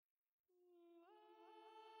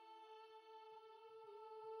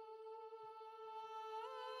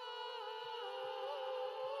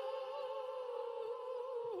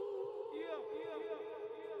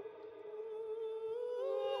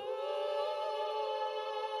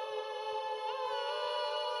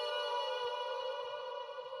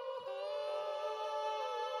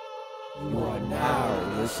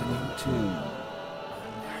listening to...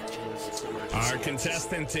 Our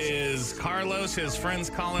contestant is Carlos. His friends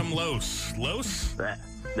call him Los. Los?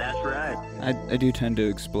 That's right. I do tend to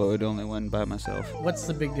explode only when by myself. What's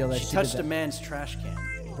the big deal that She she touched did a that? man's trash can.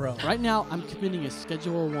 Bro. Right now, I'm committing a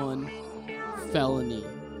Schedule 1 felony.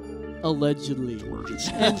 Allegedly.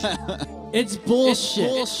 And it's bullshit.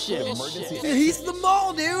 He's the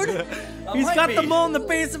mole, dude. He's got the mole in the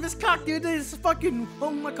base of his cock, dude. It's fucking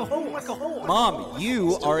home like a hole. Mom,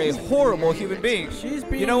 you are a horrible human being. She's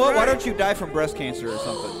being You know what? Why right. don't you die from breast cancer or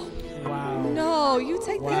something? Wow. No, you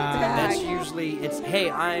take that back. That's usually, hey,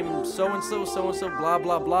 I'm so-and-so, blah,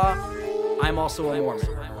 blah, blah. I'm also a Mormon.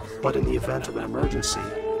 But in the event of an emergency,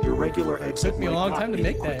 your regular exit Took me a might long not time to be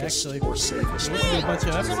make that, quickest actually. or safest. This will be a bunch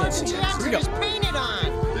of episodes. Here we go.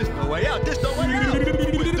 This the way out. This the way out.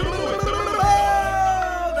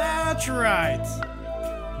 Oh, that's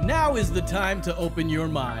right. Now is the time to open your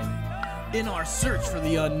mind. In our search for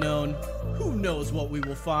the unknown, who knows what we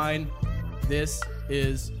will find? This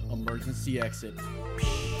is Emergency Exit.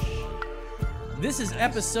 This is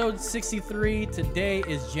episode 63. Today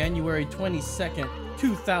is January 22nd,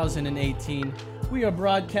 2018. We are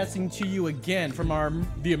broadcasting to you again from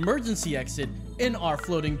the emergency exit in our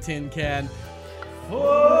floating tin can.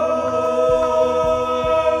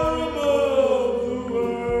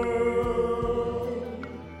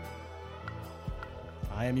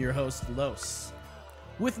 I am your host, Los.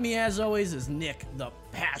 With me, as always, is Nick, the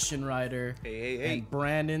Passion Rider, Hey. and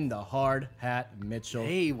Brandon, the Hard Hat Mitchell.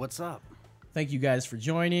 Hey, what's up? Thank you guys for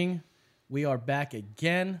joining. We are back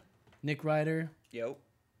again. Nick Ryder, Yo.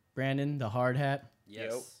 Brandon, the Hard Hat.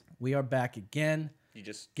 Yes. We are back again. You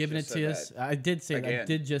just Giving just it to said us. that. I did say that. I Again.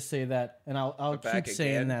 did just say that, and I'll We're keep back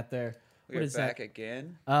saying again. that there. We What are is back that?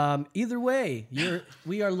 again. Either way,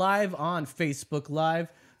 we are live on Facebook Live.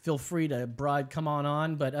 Feel free to come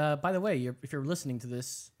on. But by the way, if you're listening to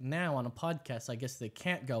this now on a podcast, I guess they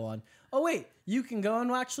can't go on. Oh wait, you can go and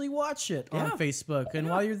actually watch it on Facebook. And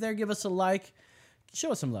while you're there, give us a like.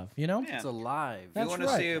 Show us some love. You know. Yeah. It's alive. We That's want to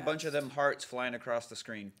right. see a bunch of them hearts flying across the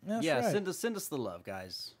screen. That's Yeah, right. send us the love,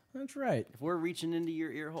 guys. That's right. If we're reaching into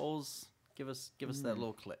your ear holes, give us that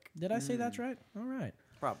little click. Did I say that's right? All right.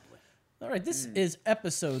 Probably. All right, this is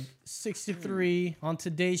episode 63. On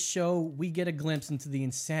today's show, we get a glimpse into the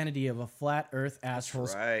insanity of a flat earth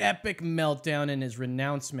asshole's right. epic meltdown and his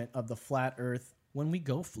renouncement of the flat earth when we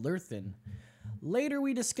go flirting. Later,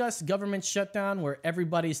 we discuss government shutdown where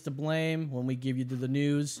everybody's to blame when we give you the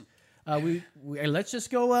news. Let's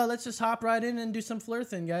just hop right in and do some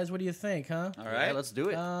flirting, guys. What do you think, huh? All Yeah, right. let's do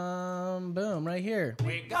it. Boom, right here.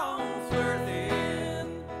 We gon'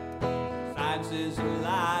 flirtin'. Science is a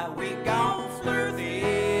lie. We gon'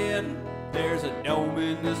 flirtin'. There's a dome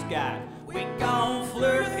in the sky. We gon'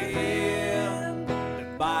 flirtin'.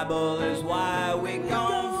 The Bible is why we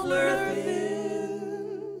gon'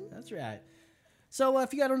 flirtin'. That's right. So, I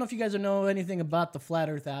don't know if you guys know anything about the flat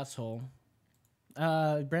earth asshole.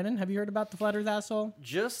 Brandon, have you heard about the flat earth asshole?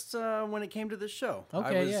 Just when it came to this show,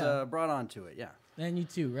 Okay, I was yeah. brought onto it. Yeah. And you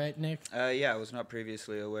too, right, Nick? Yeah, I was not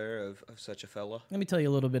previously aware of such a fella. Let me tell you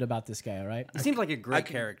a little bit about this guy, all right? He seems like a great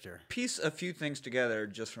can- character. Piece a few things together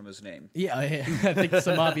just from his name. Yeah, I think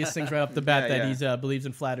some obvious things right off the bat Yeah, that yeah. he believes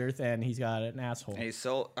in flat earth and he's got an asshole.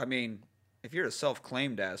 And if you're a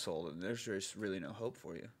self-claimed asshole, then there's just really no hope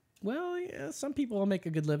for you. Well, yeah, some people will make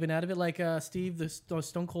a good living out of it, like Steve, the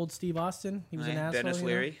Stone Cold Steve Austin. He was an asshole. Dennis you know?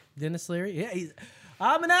 Leary. Dennis Leary. Yeah,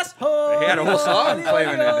 I'm an asshole. He had a whole song Yeah,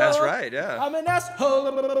 claiming it. yeah. That's right, yeah. I'm an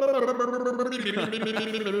asshole.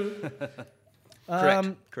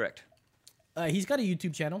 Correct. He's got a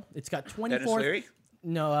YouTube channel. It's got 24. Dennis Leary?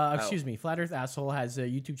 No, excuse me. Flat Earth Asshole has a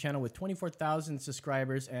YouTube channel with 24,000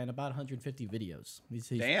 subscribers and about 150 videos. He's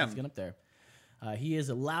Damn. getting up there. He is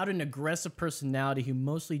a loud and aggressive personality who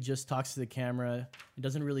mostly just talks to the camera and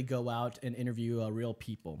doesn't really go out and interview real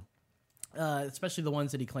people, especially the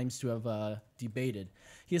ones that he claims to have debated.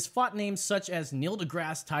 He has fought names such as Neil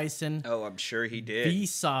deGrasse Tyson, Oh, I'm sure he did.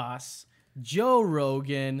 Vsauce, Joe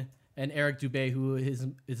Rogan, and Eric Dubé, who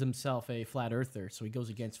is himself a flat earther. So he goes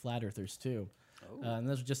against flat earthers too. And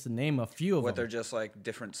those are just to name a few of What, they're them. just like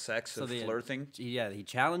different sects of flirting? Yeah, he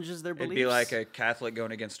challenges their beliefs. It'd be like a Catholic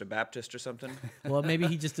going against a Baptist or something. Well, maybe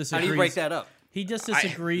he just How disagrees. do you break that up? He just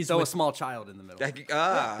disagrees Throw a with small child in the middle.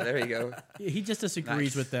 There you go. he just disagrees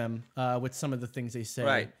Nice. with them with some of the things they say.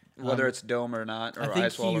 Right. Whether it's dome or not, or I think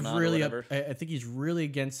ice wall or he's not, really or whatever. I think he's really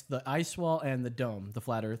against the ice wall and the dome, the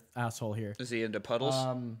flat Earth asshole here. Is he into puddles?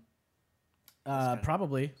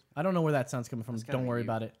 Probably. I don't know where that sound's coming from. gotta Don't be worry you.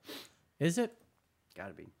 about it. Is it?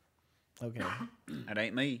 Gotta be. Okay. That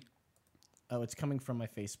ain't me. Oh, it's coming from my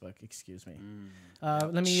Facebook. Excuse me.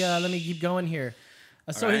 Let me keep going here.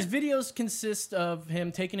 So his videos consist of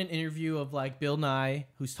him taking an interview of like Bill Nye,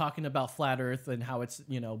 who's talking about flat Earth and how it's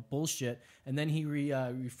bullshit, and then he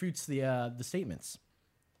refutes the statements.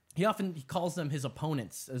 He calls them his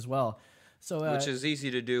opponents as well. So which is easy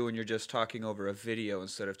to do when you're just talking over a video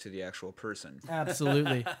instead of to the actual person.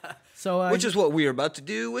 Absolutely. So which is what we are about to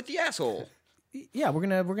do with the asshole. Yeah, we're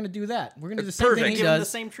gonna do that. We're gonna do the same Perfect. thing he Give him the does.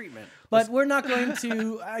 same treatment. But we're not going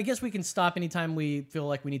to. I guess we can stop anytime we feel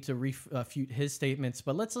like we need to refute his statements.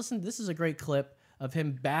 But let's listen. This is a great clip of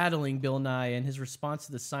him battling Bill Nye and his response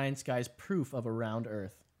to the science guy's proof of a round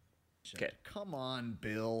Earth. Okay. Come on,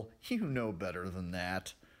 Bill. You know better than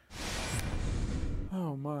that.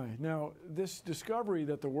 Oh my. Now, this discovery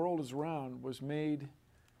that the world is round was made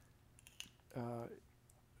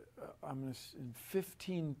in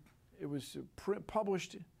 15. It was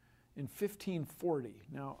published in 1540.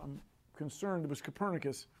 Now, I'm concerned it was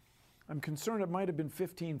Copernicus. I'm concerned it might have been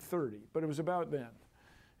 1530, but it was about then.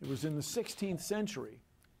 It was in the 16th century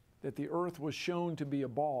that the Earth was shown to be a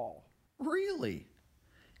ball. Really?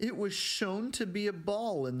 It was shown to be a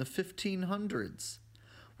ball in the 1500s.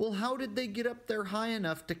 Well, how did they get up there high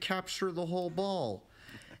enough to capture the whole ball?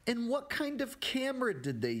 And what kind of camera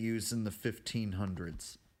did they use in the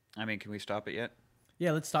 1500s? I mean, can we stop it yet?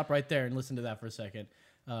 Yeah, let's stop right there and listen to that for a second.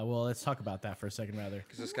 Well, let's talk about that for a second, rather.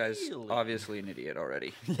 Because this guy's obviously an idiot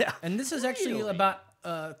already. Yeah. And this is actually about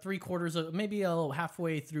 3/4 of, maybe a little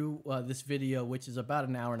halfway through this video, which is about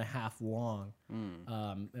an hour and a half long.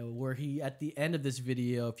 Where he, at the end of this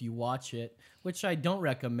video, if you watch it, which I don't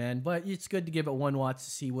recommend, but it's good to give it one watch to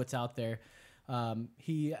see what's out there.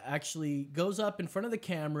 He actually goes up in front of the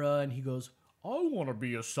camera and he goes, "I want to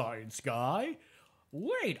be a science guy.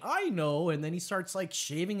 Wait, I know." And then he starts like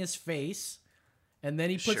shaving his face. And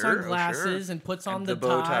then he puts on glasses and puts on the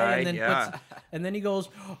bow tie, and then and then he goes,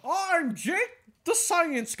 "I'm Jake the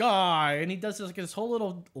science guy," and he does this whole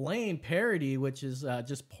little lame parody, which is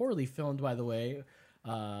just poorly filmed, by the way.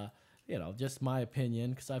 Just my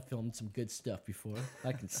opinion, because I've filmed some good stuff before.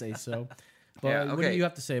 I can say so. But what do you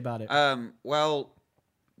have to say about it? Well,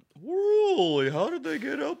 really, how did they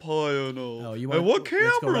get up high enough? And what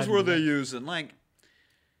cameras were they using? Like,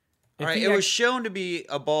 all right, it was shown to be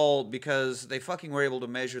a ball because they fucking were able to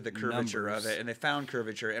measure the curvature of it, and they found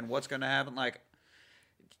curvature. And what's going to happen? Like,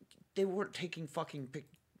 they weren't taking fucking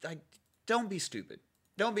don't be stupid.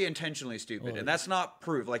 Don't be intentionally stupid. And that's not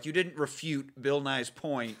proof. Like, you didn't refute Bill Nye's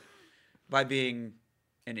point by being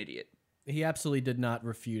an idiot. He absolutely did not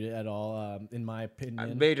refute it at all, in my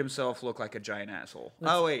opinion. Made himself look like a giant asshole.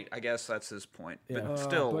 Oh, wait, I guess that's his point. Yeah. But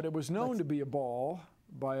still. But it was known to be a ball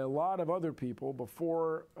by a lot of other people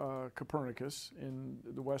before Copernicus in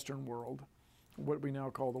the Western world, what we now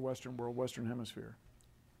call the Western world, Western Hemisphere.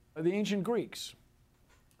 The ancient Greeks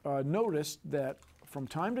noticed that from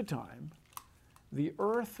time to time, the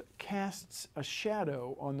Earth casts a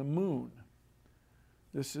shadow on the moon.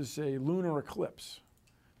 This is a lunar eclipse.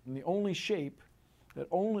 And the only shape that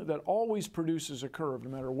always produces a curve, no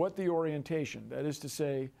matter what the orientation. That is to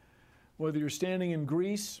say, whether you're standing in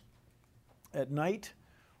Greece at night,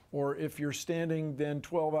 or if you're standing then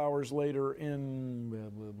 12 hours later in blah,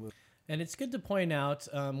 blah, blah. And it's good to point out,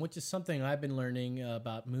 which is something I've been learning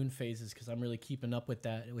about moon phases, because I'm really keeping up with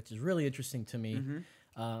that, which is really interesting to me,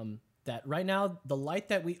 that right now, the light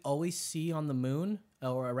that we always see on the moon,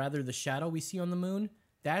 or rather the shadow we see on the moon,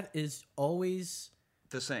 that is always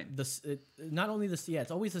the same. Not only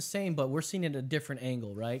it's always the same, but we're seeing it at a different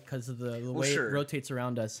angle, right? Because of the way it rotates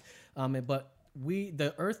around us. But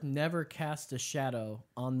the Earth never casts a shadow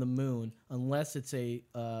on the moon unless it's a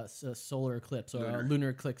solar eclipse or a lunar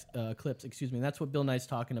eclipse. Excuse me. That's what Bill Nye's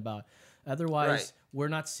talking about. Otherwise, we're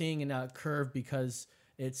not seeing a curve because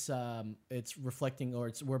it's reflecting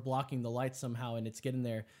or we're blocking the light somehow and it's getting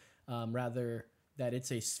there. Rather that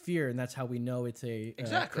it's a sphere, and that's how we know it's a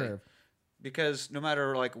curve. Because no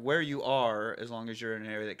matter like where you are, as long as you're in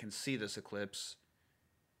an area that can see this eclipse,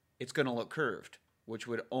 it's going to look curved, which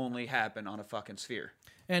would only happen on a fucking sphere.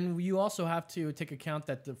 And you also have to take account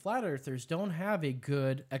that the flat earthers don't have a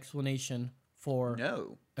good explanation for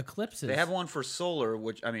eclipses. They have one for solar,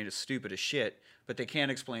 which, I mean, is stupid as shit, but they can't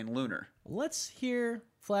explain lunar. Let's hear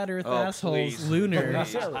flat earth assholes' lunar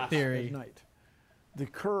theory. At night. The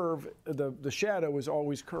curve, the shadow is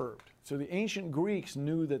always curved. So the ancient Greeks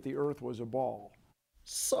knew that the Earth was a ball.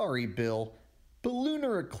 Sorry, Bill, but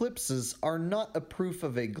lunar eclipses are not a proof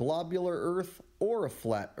of a globular Earth or a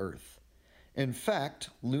flat Earth. In fact,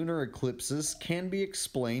 lunar eclipses can be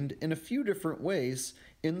explained in a few different ways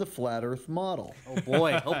in the flat Earth model. Oh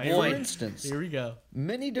boy, For instance, here we go.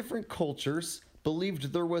 Many different cultures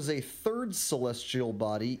believed there was a third celestial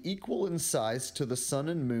body equal in size to the sun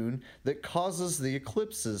and moon that causes the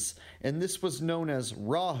eclipses, and this was known as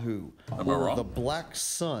Rahu, or the Black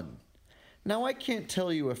Sun. Now, I can't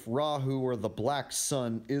tell you if Rahu or the Black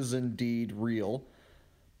Sun is indeed real,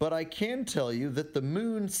 but I can tell you that the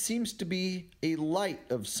moon seems to be a light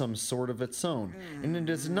of some sort of its own, and it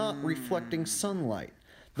is not reflecting sunlight.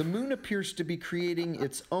 The moon appears to be creating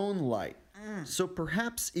its own light. So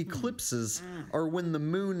perhaps eclipses are when the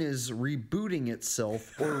moon is rebooting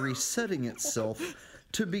itself or resetting itself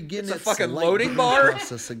to begin its fucking loading bar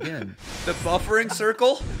process again. The buffering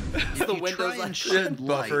circle. If the you windows try and shed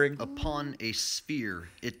light upon a sphere,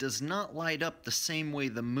 it does not light up the same way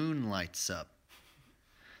the moon lights up.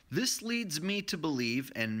 This leads me to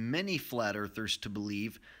believe, and many flat earthers to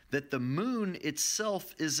believe, that the moon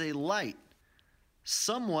itself is a light.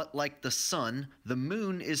 Somewhat like the sun, the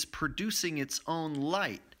moon is producing its own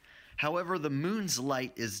light. However, the moon's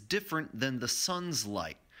light is different than the sun's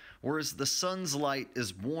light. Whereas the sun's light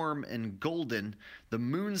is warm and golden, the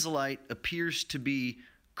moon's light appears to be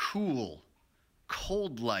cool,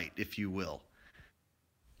 cold light, if you will.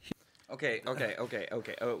 Okay.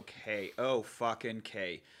 Oh, fucking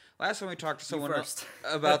K. Last time we talked to someone else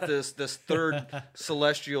about this third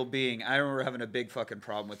celestial being, I remember having a big fucking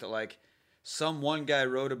problem with it. Like, one guy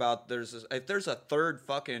wrote about if there's a third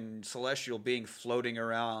fucking celestial being floating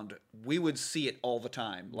around, we would see it all the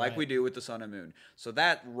time, like we do with the sun and moon. So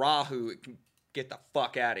that Rahu can get the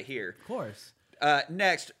fuck out of here. Of course.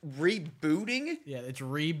 Next, rebooting. Yeah, it's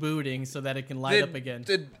rebooting so that it can light up again.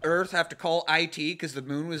 Did Earth have to call IT because the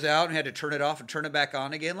moon was out and had to turn it off and turn it back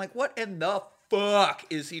on again? Like, what in the fuck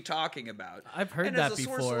is he talking about? I've heard that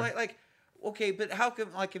before. Source of light, like, okay, but how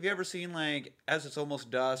come, like, have you ever seen, like, as it's almost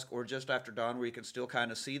dusk or just after dawn where you can still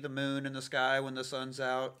kind of see the moon in the sky when the sun's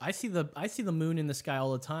out? I see the moon in the sky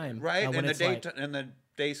all the time. Right, in the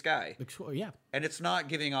day sky. Yeah. And it's not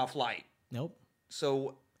giving off light. Nope.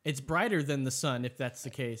 So it's brighter than the sun if that's the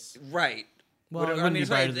case. Right. Well, but, I mean,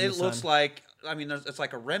 it looks like, I mean, it's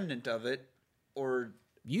like a remnant of it, or...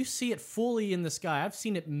 You see it fully in the sky. I've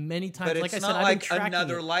seen it many times. But like it's I said, not I've like been tracking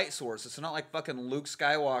another it. light source. It's not like fucking Luke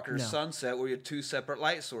Skywalker's sunset where you have two separate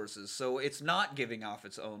light sources. So it's not giving off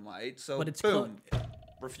its own light. So but it's boom,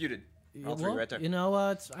 refuted. All three right there. You know,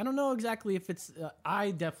 I don't know exactly if it's.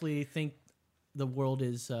 I definitely think the world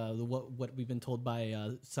is what we've been told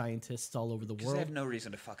by scientists all over the world. They have no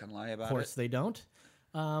reason to fucking lie about it. Of course they don't.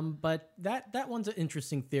 But that one's an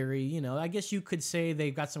interesting theory. You know, I guess you could say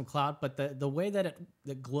they've got some clout, but the way that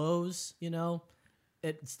it glows, you know,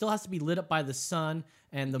 it still has to be lit up by the sun,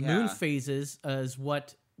 and the moon phases is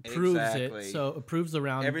what proves it. So it proves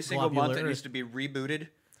around every single month Earth. It needs to be rebooted.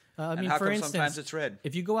 I mean, how for come instance, sometimes it's red?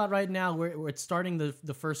 If you go out right now, where it's starting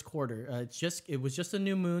the first quarter. It was just a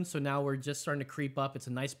new moon, so now we're just starting to creep up. It's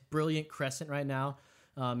a nice, brilliant crescent right now.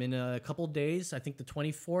 In a couple days, I think the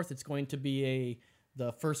 24th, it's going to be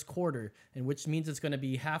the first quarter, and which means it's going to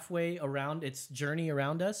be halfway around its journey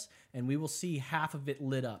around us, and we will see half of it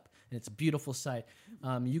lit up, and it's a beautiful sight.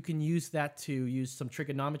 You can use that to use some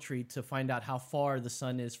trigonometry to find out how far the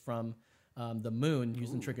sun is from the moon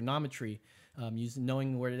using trigonometry,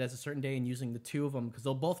 knowing where it is a certain day and using the two of them because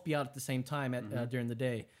they'll both be out at the same time during the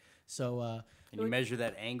day. So and you measure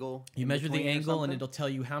that angle. You measure the angle, and it'll tell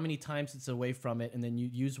you how many times it's away from it, and then you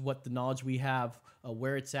use what the knowledge we have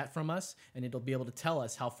where it's at from us, and it'll be able to tell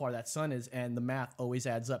us how far that sun is, and the math always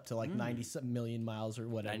adds up to like 90 million miles or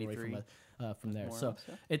whatever away from there. So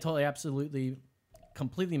it totally, absolutely,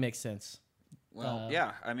 completely makes sense. Well,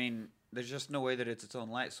 yeah, I mean, there's just no way that it's its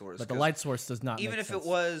own light source. But the light source does not. Even make if sense.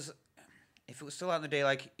 if it was still out in the day,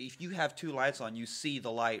 like if you have two lights on, you see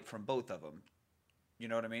the light from both of them. You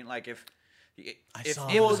know what I mean? Like if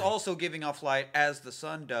it was also giving off light as the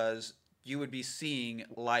sun does, you would be seeing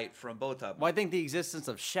light from both of them. Well, I think the existence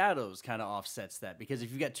of shadows kind of offsets that, because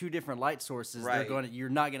if you've got two different light sources, you're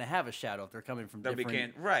not going to have a shadow if they're coming from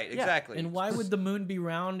different. Exactly. And why would the moon be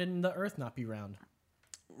round and the Earth not be round?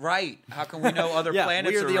 Right. How can we know other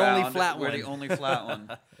planets we're the around? Only flat we're one. the only flat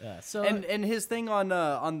one. Yeah. So and his thing on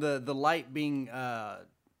the light being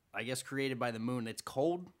I guess created by the moon, it's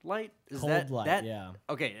cold light. Cold light. Yeah.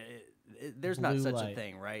 Okay. There's not such a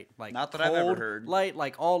thing, right? Like not that I've ever heard. Light,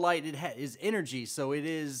 like all light, is energy, so it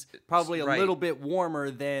is probably a little bit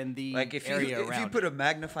warmer than the area around. If you put a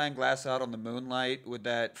magnifying glass out on the moonlight, would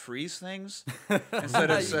that freeze things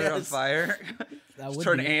instead of set it on fire? Just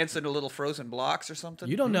turn ants into little frozen blocks or something.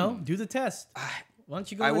 You don't know. Do the test. Why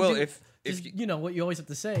don't you go? I will. If you know what you always have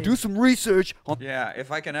to say. Do some research. Yeah,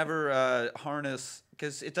 if I can ever harness,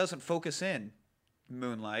 because it doesn't focus in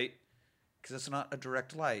moonlight, because it's not a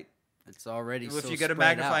direct light. It's already if you get a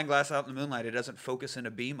magnifying glass out in the moonlight, it doesn't focus in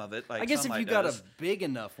a beam of it like I guess if you got a big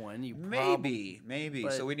enough one, you maybe.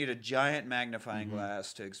 So we need a giant magnifying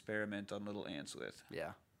glass to experiment on little ants with.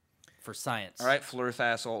 Yeah, for science. All right, Flirth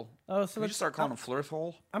asshole. Oh, so we just start calling him Flirth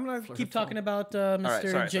hole. I'm gonna keep talking about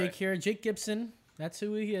Mr. Jake here. Jake Gibson. That's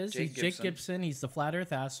who he is. He's Jake Gibson. He's the Flat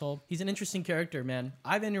Earth asshole. He's an interesting character, man.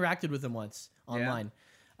 I've interacted with him once online.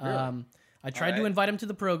 Yeah. Really? I tried to invite him to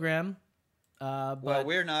the program. Well,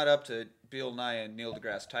 we're not up to Bill Nye and Neil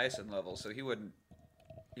deGrasse Tyson level, so he wouldn't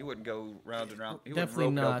go round and round. He definitely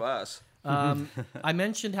wouldn't rope not. us. I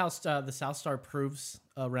mentioned how the South Star proves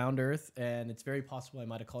round Earth, and it's very possible I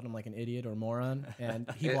might have called him like an idiot or moron, and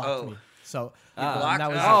he blocked me. So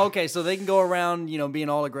that was okay. So they can go around, being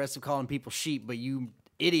all aggressive, calling people sheep, but you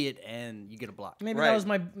idiot, and you get a block. Maybe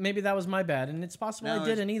that was my bad, and it's possible I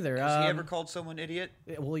didn't either. Has he ever called someone idiot?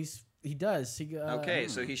 Well, he does. Okay,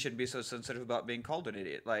 so he shouldn't be so sensitive about being called an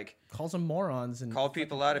idiot. Like calls them morons and call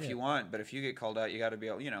people out if you want, but if you get called out, you got to be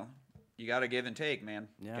able, you got to give and take, man.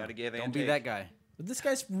 Yeah. You got to give and take. Don't be that guy. But this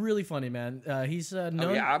guy's really funny, man. He's known.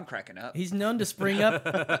 Oh yeah, I'm cracking up. He's known to spring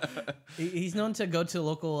up. He's known to go to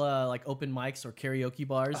local like open mics or karaoke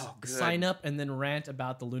bars, sign up, and then rant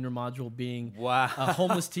about the lunar module being a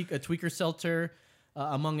homeless tweaker shelter,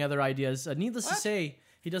 among other ideas. Needless to say,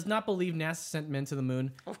 he does not believe NASA sent men to the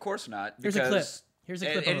moon. Of course not. Here's a clip. Here's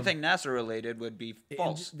a clip. Anything NASA related would be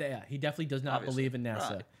false. Yeah, he definitely does not believe in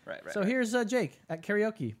NASA. Right. So here's Jake at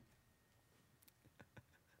karaoke.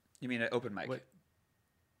 You mean an open mic? What?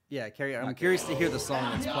 Yeah, I'm curious to hear the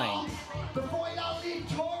song that's playing. Before y'all leave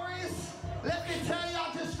Taurus, let me tell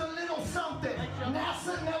y'all just a little something.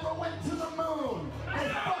 NASA never went to the moon. They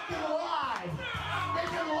fucking lied.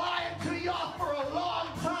 They've been lying to y'all for a long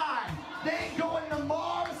time. They ain't going to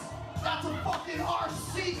Mars. That's a fucking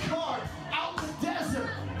RC card out in the desert.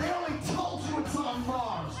 They only told you it's on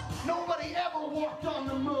Mars. Nobody ever walked on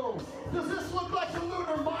the moon. Does this look like a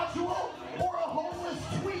lunar module or a homeless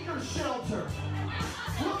tweaker shelter?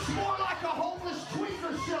 Looks more like a homeless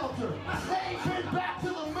tweaker shelter. They ain't been back to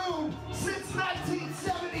the moon since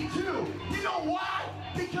 1972. You know why?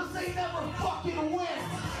 Because they never fucking went.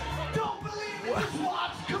 Don't believe me? Just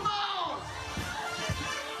watch. Come on.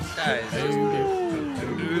 This guy is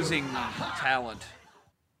oozing talent.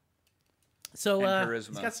 So he's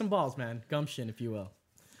got some balls, man. Gumption, if you will.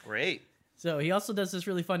 Great. So he also does this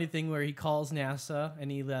really funny thing where he calls NASA and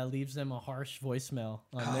he leaves them a harsh voicemail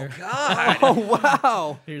on there. God! Oh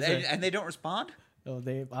wow! And they don't respond? Oh,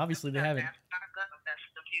 they obviously they haven't. That's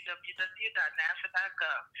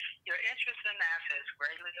www.nasa.gov. Your interest in NASA is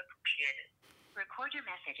greatly appreciated. Record your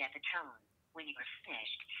message at the tone. When you are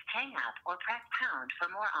finished, hang up or press pound for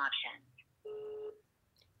more options.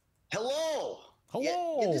 Hello.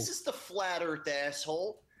 Hello. Yeah, this is the Flat Earth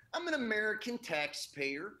asshole. I'm an American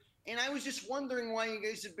taxpayer, and I was just wondering why you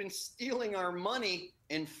guys have been stealing our money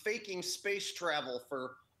and faking space travel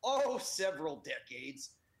for, several decades.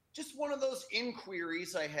 Just one of those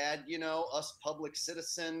inquiries I had, us public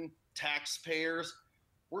citizen taxpayers.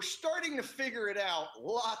 We're starting to figure it out.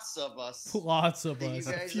 Lots of us. A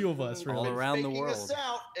few of us, really. All around the world. Us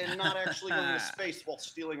out and not actually going to space while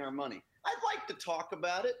stealing our money. I'd like to talk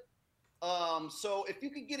about it. So if you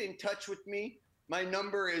could get in touch with me, my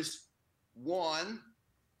number is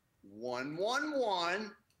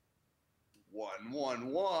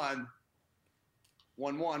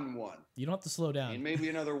 1-111-111-111. You don't have to slow down. And maybe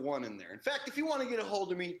another 1 in there. In fact, if you want to get a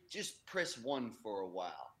hold of me, just press 1 for a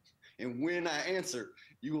while. And when I answer,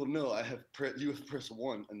 you will know you have pressed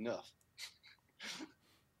 1 enough.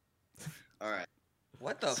 All right.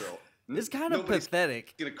 What the? It's kind of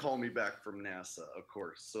pathetic. Going to call me back from NASA, of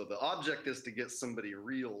course. So the object is to get somebody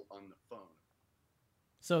real on the phone.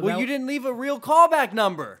 So you didn't leave a real callback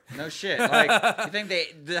number. No shit. Like, you think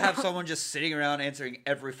they have someone just sitting around answering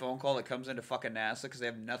every phone call that comes into fucking NASA because they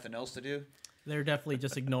have nothing else to do? They're definitely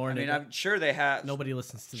just ignoring it. I'm sure they have. Nobody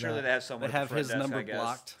listens to that. Surely they have someone. They have his desk, number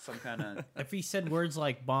blocked. Some kind of. If he said words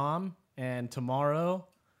like bomb and tomorrow,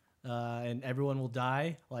 and everyone will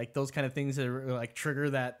die, like those kind of things that are, like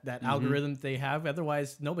trigger that algorithm they have.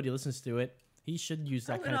 Otherwise, nobody listens to it. He should use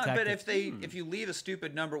that kind of tactic. But if you leave a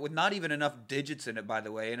stupid number with not even enough digits in it, by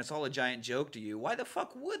the way, and it's all a giant joke to you, why the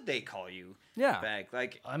fuck would they call you back?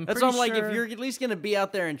 Like, that's what I'm like. If you're at least gonna be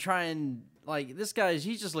out there and try and this guy's,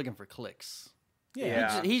 he's just looking for clicks.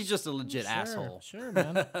 Yeah, he's just a legit asshole. Sure,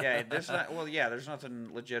 man. There's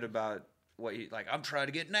nothing legit about what you like. I'm trying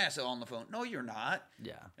to get NASA on the phone. No, you're not.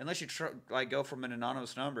 Yeah, unless you go from an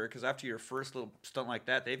anonymous number, because after your first little stunt like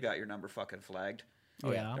that, they've got your number fucking flagged.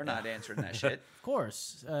 Oh yeah, they're not answering that shit. Of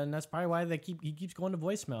course, and that's probably why he keeps going to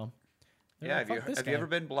voicemail. Yeah, have you ever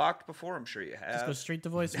been blocked before? I'm sure you have. Just go straight to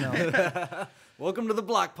voicemail. Welcome to the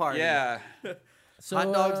block party. Yeah. So,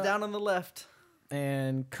 hot dogs down on the left.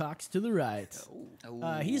 And cocks to the right.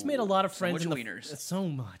 He's made a lot of friends. So much wieners. So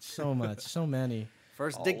much, so many.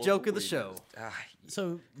 First dick joke of the show.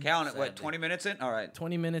 So count it. What, 20 minutes in? All right.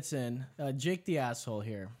 20 minutes in. Jake the asshole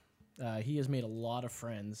here. He has made a lot of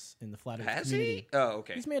friends in the flat Earth Has community. he? Oh,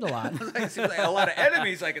 okay. He's made a lot. Seems like a lot of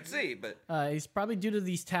enemies I could see, but he's probably due to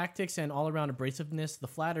these tactics and all-around abrasiveness. The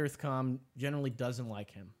flat Earth com generally doesn't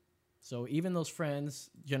like him. So even those friends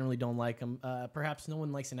generally don't like him. Perhaps no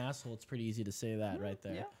one likes an asshole. It's pretty easy to say that right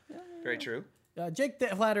there. Yeah. Very true. Jake the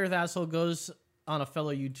flat Earth asshole goes on a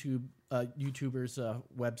fellow YouTuber's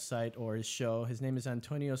website or his show. His name is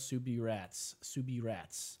Antonio Subirats.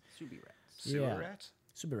 Subirats.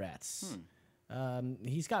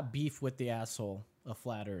 He's got beef with the asshole of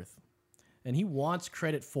flat Earth, and he wants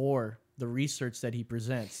credit for the research that he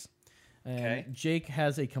presents. And Jake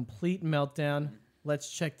has a complete meltdown.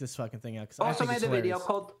 Let's check this fucking thing out. Also made a video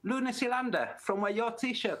called Lunacy Lander, from where your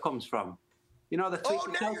t-shirt comes from. You know the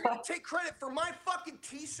tweaker shelter? Oh, now you're gonna take credit for my fucking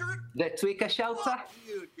t-shirt? The tweaker shelter? Fuck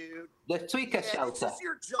you, dude. The tweaker shelter. This is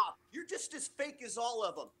your job. You're just as fake as all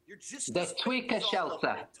of them. You're just the as tweaker fake as shelter.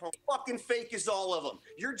 All of them. Fucking fake as all of them.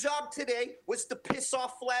 Your job today was to piss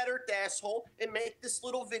off Flat Earth asshole and make this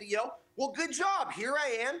little video. Well, good job. Here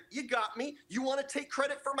I am. You got me. You want to take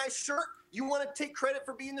credit for my shirt? You want to take credit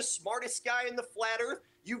for being the smartest guy in the Flat Earth?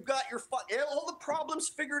 You've got your all the problems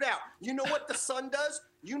figured out. You know what the sun does?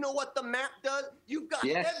 You know what the map does? You've got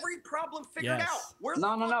every problem figured out. Where the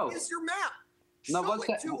fuck is your map? Show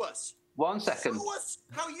it to us. 1 second. Show us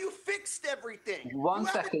how you fixed everything. One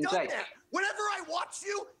second, Jake. That. Whenever I watch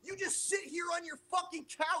you, you just sit here on your fucking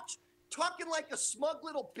couch talking like a smug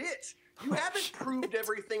little bitch. You haven't proved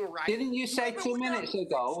everything right. Didn't you say 2 minutes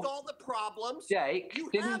ago? All the problems. Jake,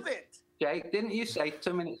 Jake, didn't you say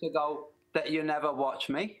 2 minutes ago that you never watch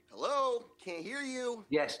me? Hello? Can't hear you.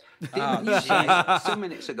 Yes. Didn't you say 2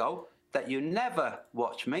 minutes ago that you never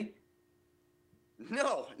watch me?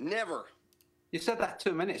 No, never. You said that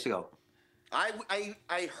 2 minutes ago. I'd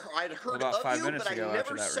heard About 5 of you, minutes but I ago never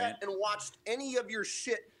after that sat rant. and watched any of your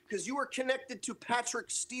shit because you were connected to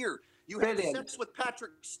Patrick Steer. You had sex with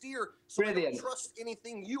Patrick Steer, so I don't trust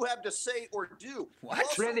anything you have to say or do. What? You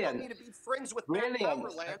also want me to be friends with Matt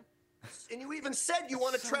Powerland. And you even said you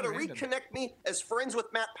want to try to reconnect me as friends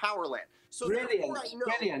with Matt Powerland. So therefore I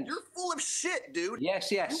know you're full of shit, dude.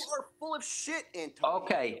 Yes. You are full of shit, Antonio.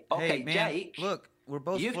 Okay, Hey, man, Jake. look, we're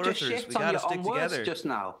both You've flirters. just shit We on gotta your stick own words together. just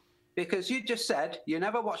now. Because you just said you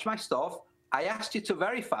never watch my stuff. I asked you to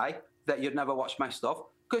verify that you'd never watch my stuff.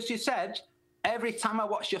 Because you said every time I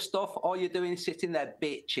watch your stuff, all you're doing is sitting there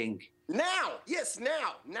bitching. Now, yes,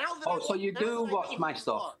 now. Now that so you do watch my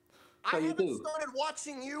stuff. So I you haven't do. started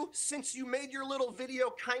watching you since you made your little video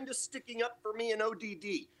kind of sticking up for me in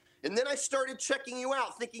ODD. And then I started checking you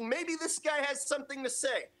out, thinking maybe this guy has something to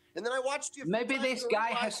say. And then I watched you. Maybe this guy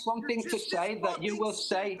has something to say that you will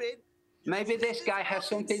say. Maybe this guy has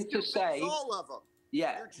something to say. All of them.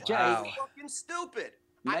 Yeah, You're just Jake. fucking stupid.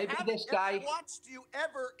 Maybe this guy. I haven't watched you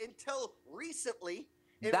ever until recently.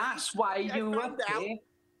 And That's why you appear.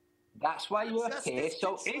 That's why you appear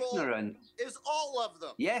so ignorant. Is all of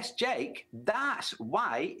them. Yes, Jake. That's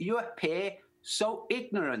why you appear so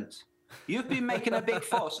ignorant. You've been making a big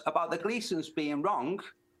fuss about the Gleasons being wrong.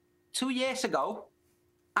 2 years ago,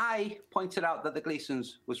 I pointed out that the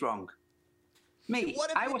Gleasons was wrong. Me,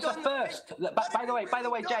 I was the first. By the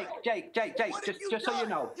way, Jake, just so you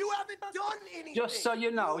know. You haven't done anything. Just so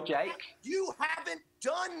you know, Jake. You haven't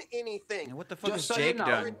done anything. And what the fuck Just has so Jake you know,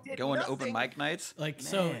 done? Going to open mic nights?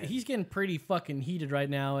 So he's getting pretty fucking heated right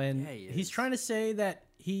now, and he's trying to say that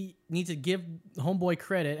he needs to give homeboy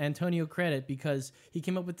credit, Antonio credit, because he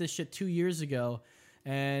came up with this shit 2 years ago,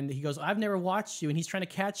 and he goes, "I've never watched you," and he's trying to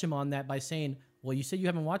catch him on that by saying, "Well, you said you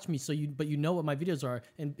haven't watched me, but you know what my videos are."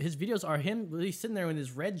 And his videos are him really sitting there in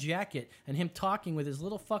his red jacket and him talking with his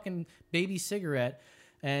little fucking baby cigarette.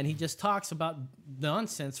 And he just talks about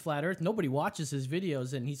nonsense, flat earth. Nobody watches his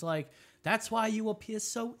videos. And he's like, "That's why you appear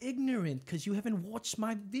so ignorant, because you haven't watched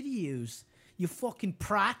my videos, you fucking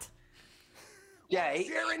prat." Jake.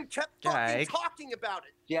 Sharon kept fucking talking about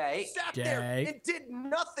it. Jake. Sat there and did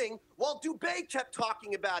nothing while Dubé kept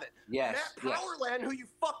talking about it. Yes. Matt Powerland, who you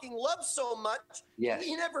fucking love so much, yes.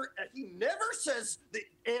 he never says that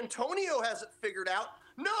Antonio has it figured out.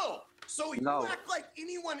 No. So you act like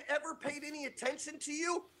anyone ever paid any attention to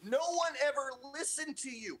you? No one ever listened to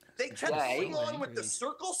you. They kept going on with the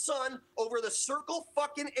Circle Sun over the Circle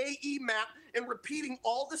fucking AE map and repeating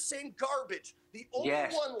all the same garbage. The only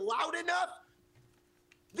one loud enough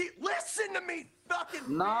Listen to me,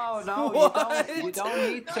 fucking. No, you don't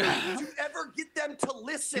need to. Did you ever get them to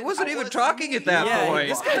listen? He wasn't even talking at that point.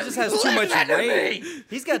 This guy just has too much rage.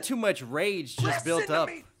 He's got too much rage just built up.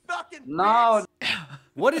 No.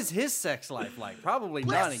 What is his sex life like? Probably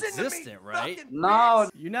non-existent, right? No.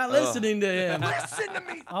 You're not listening to him. Listen to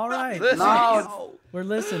me. All right. No. We're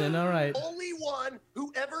listening. All right. Only one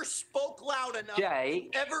who ever spoke loud enough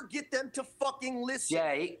Jake. to ever get them to fucking listen.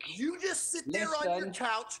 Jake. You just sit there on your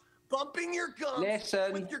couch, bumping your gums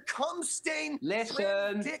with your cum-stained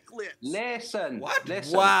dick lips. Listen. What?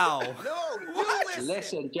 Listen. Wow. No, you listen.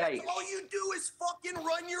 Listen, Jake. That's all you do is fucking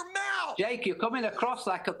run your mouth. Jake, you're coming across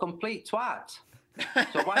like a complete twat.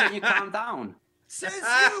 So why don't you calm down? Says you.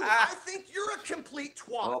 I think you're a complete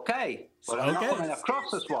twat. Okay. But I'm not coming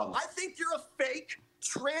across as one. I think you're a fake,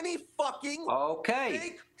 tranny fucking,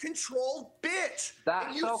 fake controlled bitch. That's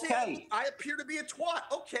and you okay. Say I appear to be a twat.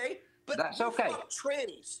 Okay. But that's you okay. Fuck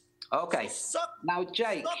trannies. Okay. So now,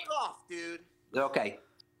 Jake. Suck off, dude. Okay.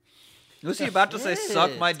 Was he about to say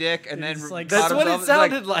 "suck my dick" and then like, that's what it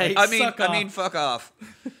sounded like. I mean, fuck off.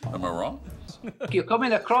 Am I wrong? You're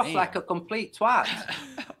coming across like a complete twat.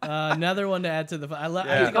 Another one to add to the.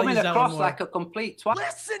 You're coming across like a complete twat.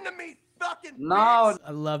 Listen to me, fucking. No.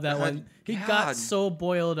 I love that one. He got so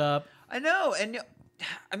boiled up. I know, and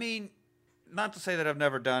I mean, not to say that I've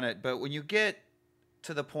never done it, but when you get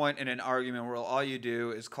to the point in an argument where all you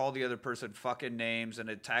do is call the other person fucking names and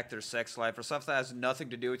attack their sex life or stuff that has nothing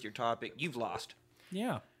to do with your topic, you've lost.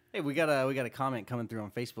 Yeah. Hey, we got a comment coming through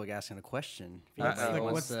on Facebook asking a question.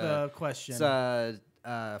 What's the question?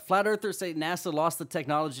 Flat Earthers say NASA lost the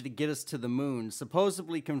technology to get us to the moon,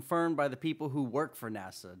 supposedly confirmed by the people who work for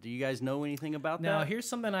NASA. Do you guys know anything about that? Now, here's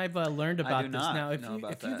something I've learned about this. Now,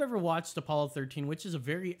 if you've ever watched Apollo 13, which is a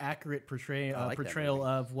very accurate portrayal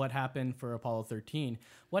of what happened for Apollo 13,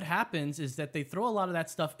 what happens is that they throw a lot of that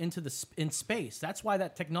stuff into in space. That's why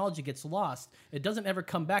that technology gets lost. It doesn't ever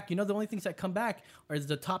come back. You know, the only things that come back are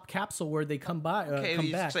the top capsule where they come by.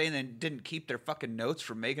 You're saying they didn't keep their fucking notes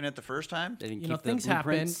from making it the first time? They didn't keep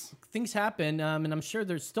things happen, and I'm sure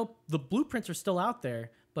there's still the blueprints are still out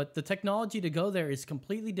there, but the technology to go there is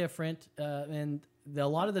completely different, and a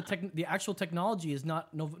lot of the actual technology is no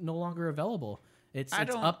longer available. It's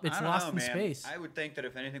lost in space. I would think that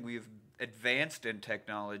if anything, we've advanced in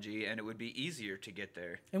technology, and it would be easier to get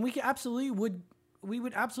there. And we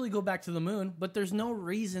would absolutely go back to the moon, but there's no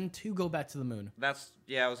reason to go back to the moon.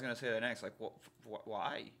 I was gonna say that next. Like,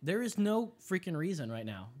 why? There is no freaking reason right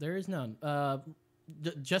now. There is none.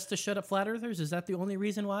 Just to shut up flat earthers? Is that the only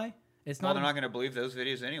reason why? It's not. They're not going to believe those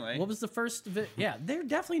videos anyway. What was the first? Yeah, they're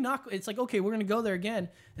definitely not. It's like, okay, we're going to go there again,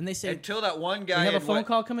 and they say until that one guy. You have a phone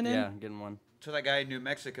call coming in. Yeah, I'm getting one. Until that guy in New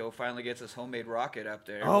Mexico finally gets his homemade rocket up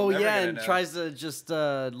there. Oh yeah, and tries to just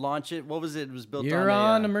launch it. What was it? It was built. You're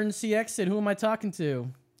on emergency exit. Who am I talking to?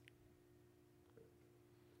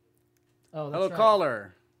 Oh, that's hello, right.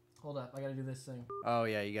 caller. Hold up, I gotta do this thing. Oh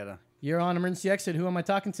yeah, you gotta. You're on emergency exit. Who am I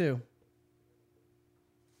talking to?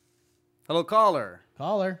 Hello, caller.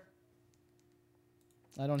 Caller.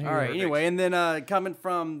 I don't hear you. All right, anyway, and then coming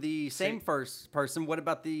from the same first person, what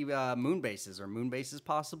about the moon bases? Are moon bases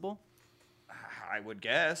possible? I would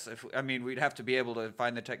guess. We'd have to be able to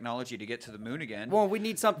find the technology to get to the moon again. Well, we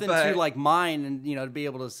need something to like mine and to be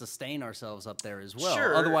able to sustain ourselves up there as well.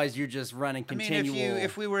 Sure. Otherwise, you're just running continual.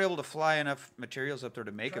 If we were able to fly enough materials up there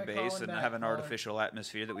to make a base and have an artificial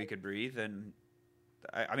atmosphere that we could breathe, then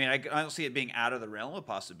I don't see it being out of the realm of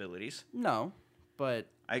possibilities. No, but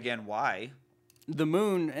again, why? The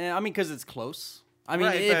moon. Because it's close.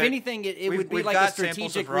 If anything, it would be like a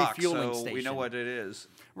strategic refueling station. We know what it is.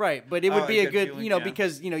 Right, but it would be a good,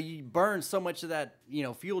 because, you burn so much of that,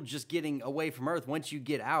 fuel just getting away from Earth. Once you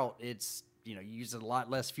get out, it's, you use a lot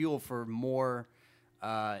less fuel for more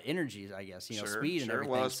energy, I guess, speed and everything.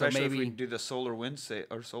 Well, especially so maybe if we do the solar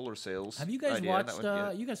or solar sails. Have you guys watched,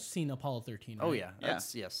 you guys seen Apollo 13, right? Oh, yeah.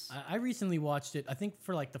 Yes. I recently watched it, I think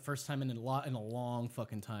for like the first time in a long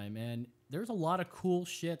fucking time, and there's a lot of cool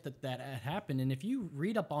shit that happened, and if you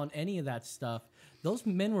read up on any of that stuff, those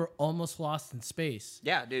men were almost lost in space.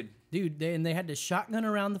 Yeah, dude. They had to shotgun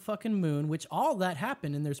around the fucking moon, which all that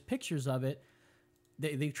happened, and there's pictures of it.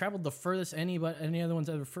 They traveled the furthest any other ones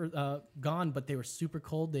ever gone, but they were super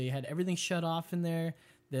cold. They had everything shut off in there.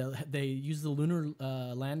 They used the lunar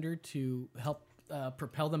lander to help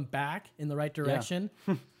propel them back in the right direction,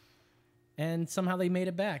 and somehow they made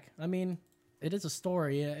it back. I mean, it is a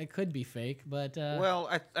story. It could be fake, but well,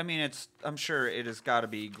 I'm sure it has got to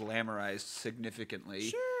be glamorized significantly.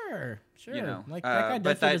 Sure. That guy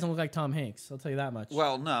definitely doesn't look like Tom Hanks. I'll tell you that much.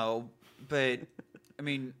 Well, no, but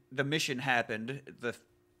the mission happened. The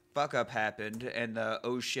fuck up happened, and the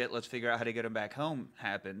oh shit, let's figure out how to get him back home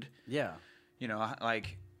happened. Yeah. You know,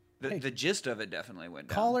 like the gist of it definitely went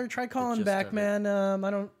down. Caller, try calling back, man.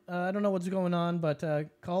 I don't know what's going on, but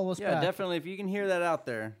call us back. Yeah, definitely. If you can hear that out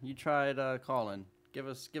there, you tried calling. Give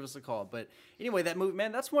us a call. But anyway, that movie,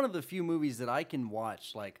 man, that's one of the few movies that I can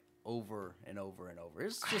watch like over and over and over.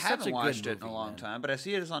 It's just such a good watched movie, it in a long man. time, but I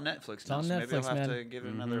see it is on Netflix It's now, on so maybe I'll Netflix, have man. to give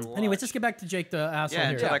it another watch. Anyways, let's get back to Jake the asshole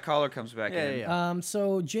here. Until that caller comes back in. Yeah.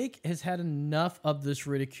 So Jake has had enough of this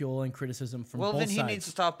ridicule and criticism from both Well, then sides. he needs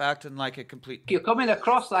to stop acting like a complete... You're coming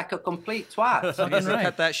across like a complete twat. He needs to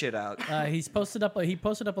cut that shit out. He posted up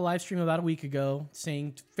a live stream about a week ago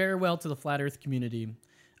saying farewell to the flat Earth community.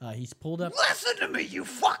 He's pulled up. Listen to me, you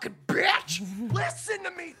fucking bitch! Listen to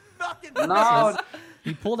me, fucking. No.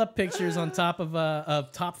 He pulled up pictures on top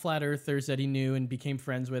of top flat earthers that he knew and became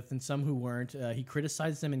friends with, and some who weren't. He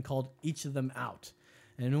criticized them and called each of them out.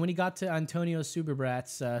 And when he got to Antonio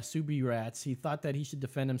Subirats, he thought that he should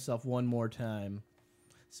defend himself one more time.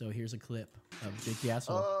 So here's a clip of Jake the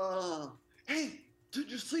asshole. Hey, did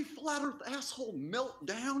you see Flat Earth asshole melt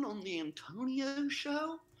down on the Antonio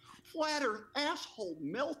show? Flat Earth asshole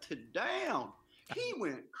melted down. He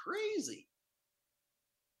went crazy.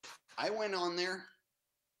 I went on there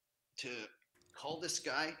to call this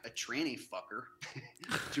guy a tranny fucker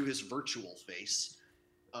to his virtual face,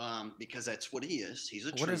 because that's what he is. He's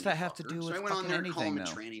a tranny fucker. What does that have to do with So I went on there to call him a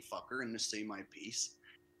anything, though? tranny fucker and to say my piece.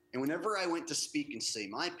 And whenever I went to speak and say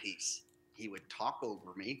my piece, he would talk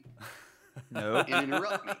over me. Nope. And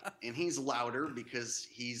interrupt me. And he's louder because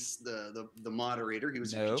he's the moderator. He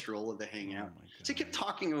was in control of the hangout. So he kept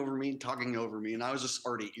talking over me, and I was just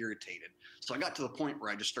already irritated. So I got to the point where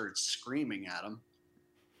I just started screaming at him.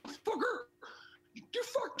 Fucker! You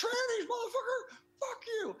fuck trannies, motherfucker! Fuck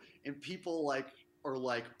you! And people are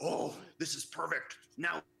like, oh, this is perfect.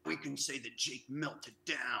 Now we can say that Jake melted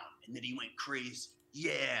down and that he went crazy.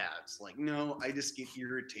 Yeah. It's like, no, I just get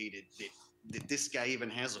irritated that this guy even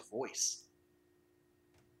has a voice.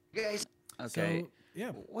 Guys. Okay. So,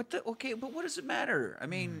 yeah. Okay, but what does it matter? I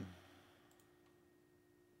mean,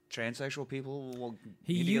 transsexual people will.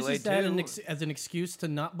 He need to get uses laid that too. as an excuse to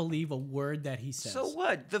not believe a word that he says. So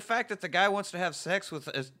what? The fact that the guy wants to have sex with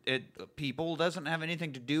people doesn't have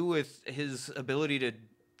anything to do with his ability to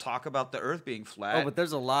talk about the Earth being flat. Oh, but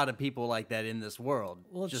there's a lot of people like that in this world.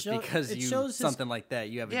 Well, just because you something like that,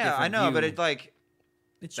 you have a yeah, different I know, view. but it's like.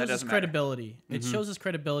 It shows his credibility. It shows his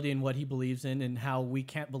credibility in what he believes in and how we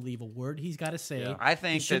can't believe a word he's got to say. Yeah. I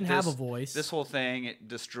think he shouldn't that have a voice. This whole thing it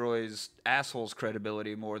destroys asshole's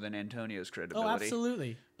credibility more than Antonio's credibility. Oh,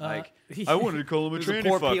 absolutely. Like I wanted to call him a tranny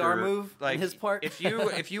poor fucker. PR move like, on his part. if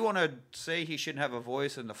you want to say he shouldn't have a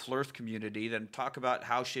voice in the flirth community, then talk about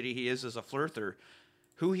how shitty he is as a flirter.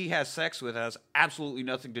 Who he has sex with has absolutely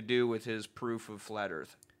nothing to do with his proof of flat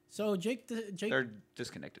Earth. So Jake, they're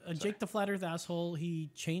disconnected. Jake the Flat Earth asshole. He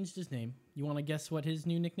changed his name. You want to guess what his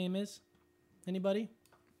new nickname is? Anybody?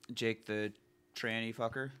 Jake the tranny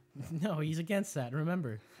fucker. No, he's against that.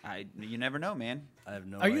 Remember. You never know, man. I have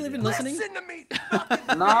no. Are you even listening? Listen to me.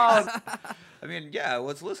 No. I mean, yeah,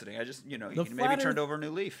 what's listening? I just, he maybe turned over a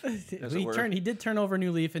new leaf. He did turn over a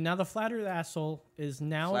new leaf, and now the Flat Earth asshole is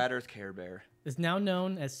now Flat Earth Care Bear. Is now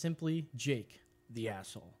known as simply Jake the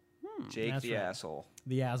asshole. Jake That's the right. asshole.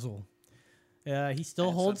 The asshole. He still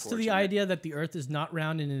That's holds to the unfortunate. idea that the Earth is not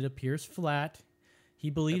round and it appears flat. He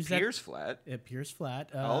believes Appears that flat. It appears flat.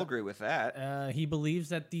 I'll agree with that. He believes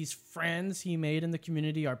that these friends he made in the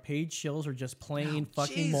community are paid shills or just plain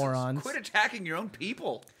fucking Jesus, morons. Quit attacking your own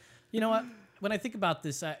people. You know what? When I think about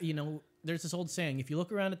this, there's this old saying: if you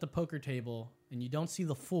look around at the poker table and you don't see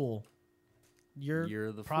the fool,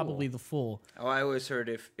 you're probably the fool. Oh, I always heard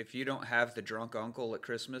if you don't have the drunk uncle at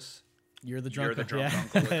Christmas, you're the drunk uncle yeah.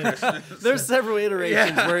 at Christmas. There's several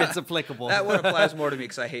iterations where it's applicable. That one applies more to me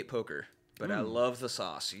because I hate poker, but I love the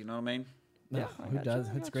sauce. You know what I mean? Yeah, who does?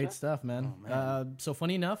 It's great stuff, man. So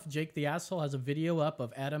funny enough, Jake the asshole has a video up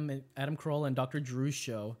of Adam Carolla and Dr. Drew's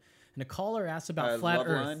show, and a caller asks about flat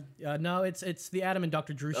Loveline? Earth. No, it's the Adam and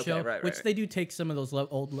Dr. Drew show, which they do take some of those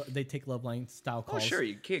they take Loveline style calls. Oh, sure,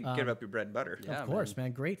 you can't give up your bread and butter. Of course,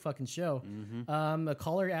 man. Great fucking show. A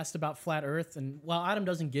caller asked about flat Earth, and while Adam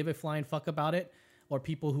doesn't give a flying fuck about it or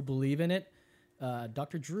people who believe in it,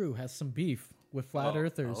 Dr. Drew has some beef with flat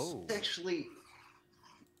earthers. Actually,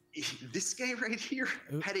 this guy right here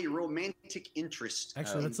had a romantic interest.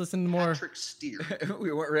 Actually, let's listen to more. Patrick Steer.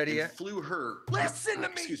 We weren't ready yet. Flew her. Listen to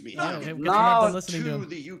me. Excuse me. To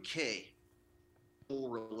the UK.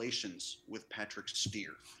 Relations with Patrick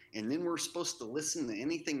Steer, and then we're supposed to listen to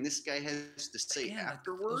anything this guy has to say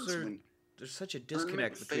afterwards. There's such a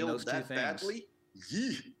disconnect between those two things. Badly,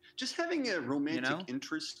 Just having a romantic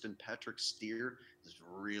interest in Patrick Steere is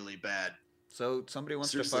really bad. So somebody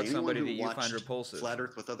wants Seriously, to fuck somebody that anyone who you find watched repulsive. Flat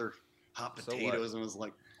Earth with other hot So potatoes and was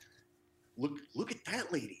like, look at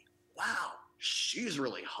that lady. Wow, she's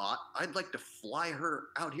really hot. I'd like to fly her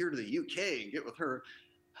out here to the UK and get with her.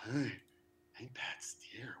 Hey, Pat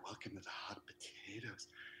Steere, welcome to the hot potatoes.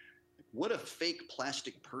 What a fake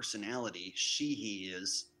plastic personality he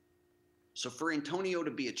is. So for Antonio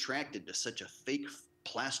to be attracted to such a fake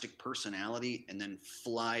plastic personality and then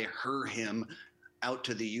fly him out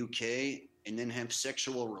to the UK and then have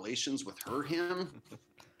sexual relations with him,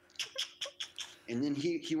 and then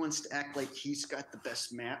he wants to act like he's got the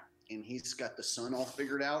best map and he's got the sun all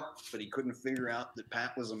figured out, but he couldn't figure out that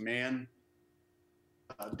Pat was a man.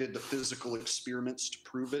 Did the physical experiments to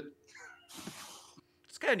prove it.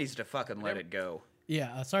 This guy needs to fucking let it go.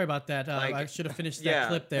 Yeah, sorry about that. I should have finished that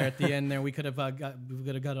clip there at the end. There, we could have got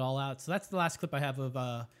it all out. So that's the last clip I have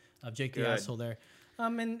of Jake the Asshole there.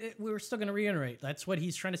 We were still going to reiterate. That's what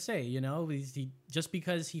he's trying to say. You know, he just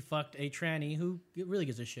because he fucked a tranny, who really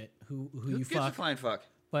gives a shit who you fuck. Gives a flying fuck.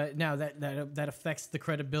 But now that affects the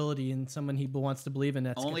credibility in someone he wants to believe in.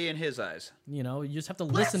 That's only in his eyes. You know, you just have to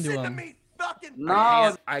listen to him.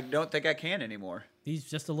 No, I don't think I can anymore. He's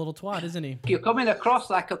just a little twat, isn't he? You're coming across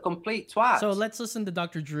like a complete twat. So let's listen to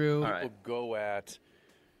Dr. Drew. All right. People go at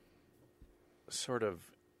sort of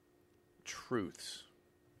truths.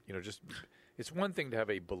 You know, just it's one thing to have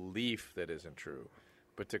a belief that isn't true,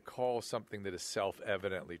 but to call something that is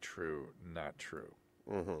self-evidently true not true.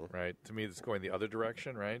 Mm-hmm. Right? To me, it's going the other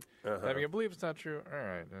direction, right? Having a belief it's not true, all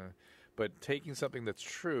right. But taking something that's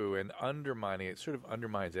true and undermining it sort of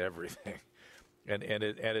undermines everything. And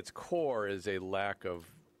at its core is a lack of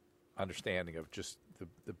understanding of just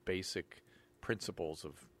the basic principles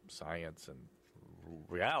of science and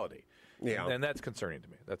reality. Yeah. And that's concerning to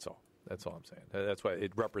me. That's all. That's all I'm saying. That's why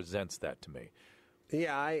it represents that to me.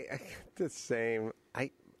 Yeah, I the same. I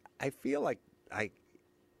feel like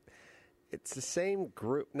it's the same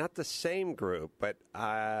group, not the same group, but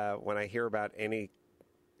when I hear about any,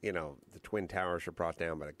 you know, the Twin Towers were brought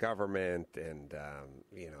down by the government, and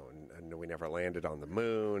you know, and we never landed on the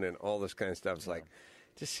moon, and all this kind of stuff. It's like,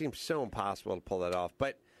 it just seems so impossible to pull that off.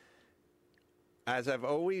 But as I've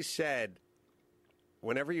always said,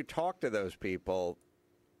 whenever you talk to those people,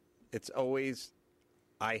 it's always,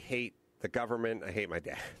 I hate the government, I hate my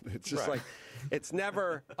dad. It's just like, it's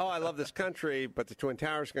never, oh, I love this country, but the Twin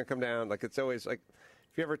Towers are going to come down. Like, it's always like,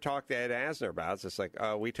 if you ever talk to Ed Asner about it, it's just like,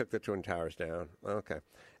 oh, we took the Twin Towers down. Okay.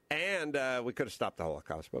 And we could have stopped the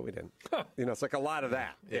Holocaust, but we didn't. You know, it's like a lot of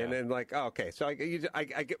that. Yeah. And then like, oh, okay. So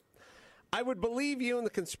I would believe you in the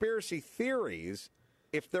conspiracy theories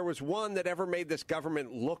if there was one that ever made this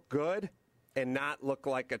government look good and not look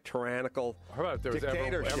like a tyrannical How about if there was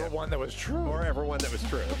dictatorship. ever one that was true? Or ever one that was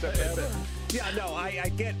true. Yeah, no,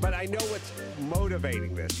 I get, but I know what's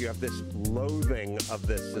motivating this. You have this loathing of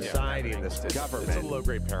this society and this government. It's a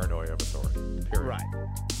low-grade paranoia of authority. Period. Right.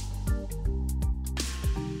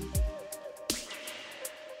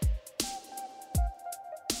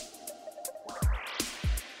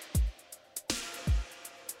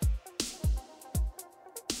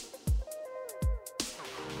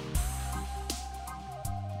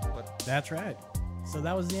 That's right. So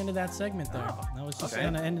that was the end of that segment there. That was just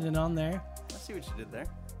kind of ended it on there. I see what you did there.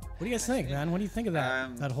 What do you guys think, man? What do you think of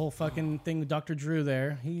that? That whole fucking thing with Dr. Drew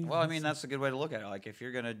there. Well, I mean, that's a good way to look at it. Like, if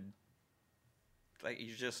you're gonna, like,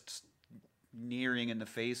 you're just nearing in the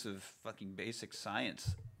face of fucking basic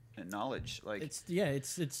science and knowledge. Like,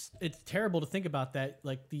 it's terrible to think about that.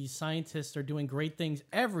 Like, these scientists are doing great things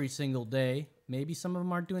every single day. Maybe some of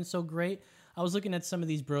them aren't doing so great. I was looking at some of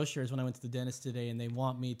these brochures when I went to the dentist today, and they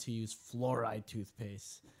want me to use fluoride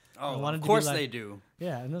toothpaste. Oh, of course they do.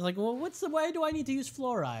 Yeah, and I was like, well, why do I need to use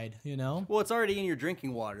fluoride, you know? Well, it's already in your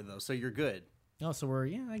drinking water, though, so you're good. Oh, so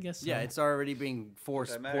I guess so. Yeah, it's already being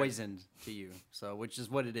poisoned to you, so which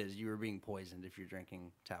is what it is. You are being poisoned if you're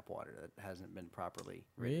drinking tap water that hasn't been properly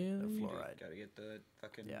rid of fluoride. Gotta get the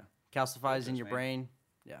fucking... Yeah, calcifies in your brain.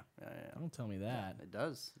 Yeah. Don't tell me that. It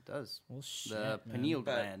does. Well, shit, the pineal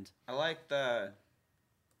gland. I like the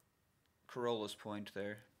Corolla's point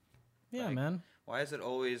there. Yeah, like, man. Why is it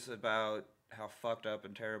always about how fucked up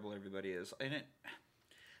and terrible everybody is?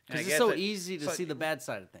 Because it's so easy to see the bad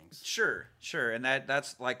side of things. Sure, and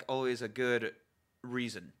that's like always a good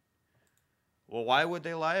reason. Well, why would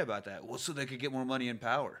they lie about that? Well, so they could get more money and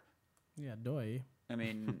power. Yeah, doy. I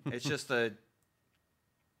mean, it's just the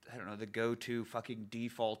go-to fucking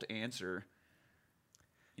default answer.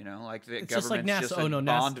 You know, like the It's just like government's NASA. just Oh a no,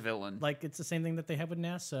 Bond NASA, villain. Like it's the same thing that they have with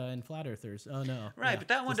NASA and flat earthers. Oh no. Right, Yeah. but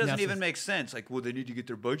that one Just doesn't NASA's- even make sense. Like, well, they need to get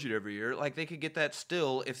their budget every year. Like, they could get that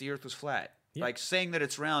still if the Earth was flat. Yeah. Like, saying that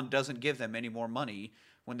it's round doesn't give them any more money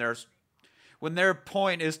when their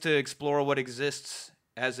point is to explore what exists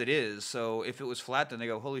as it is. So if it was flat, then they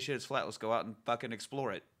go, holy shit, it's flat. Let's go out and fucking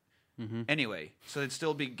explore it. Anyway, so they'd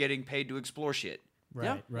still be getting paid to explore shit.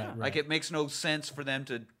 Right, right. Like, it makes no sense for them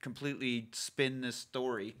to completely spin this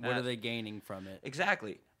story. What are they gaining from it?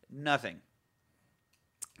 Exactly. Nothing.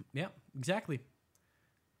 Yeah, exactly.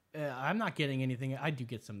 I'm not getting anything. I do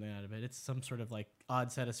get something out of it. It's some sort of like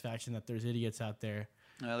odd satisfaction that there's idiots out there.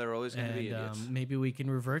 No, there are always going to be idiots. Maybe we can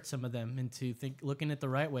revert some of them into looking at the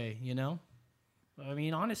right way. You know, I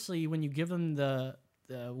mean, honestly, when you give them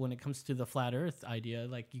when it comes to the flat Earth idea,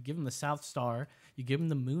 like you give them the South Star, you give them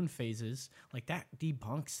the moon phases, like that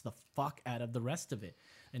debunks the fuck out of the rest of it.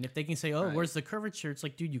 And if they can say, "Oh, where's the curvature?" It's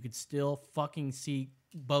like, dude, you could still fucking see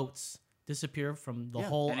boats disappear from the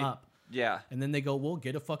hole up. Yeah. And then they go, well,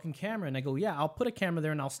 get a fucking camera. And I go, yeah, I'll put a camera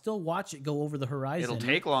there and I'll still watch it go over the horizon. It'll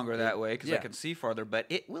take longer that way because I can see farther, but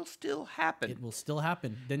it will still happen. It will still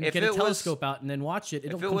happen. Then If get a it was- telescope out and then watch it.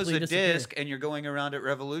 It'll If it was completely a disappear. disc and you're going around it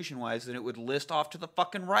revolution-wise, then it would list off to the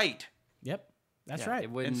fucking right. Yep. That's right.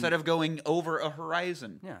 Instead of going over a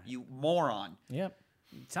horizon. Yeah. You moron. Yep.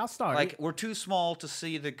 South Star. Like, we're too small to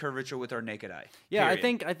see the curvature with our naked eye. Yeah,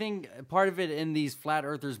 Period. I think part of it in these flat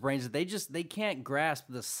earthers' brains is they can't grasp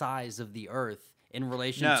the size of the Earth in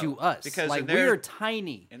relation to us. Because like in their- we're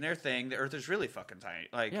tiny. In their thing, the Earth is really fucking tiny.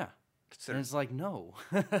 Like, Yeah. And it's like, no.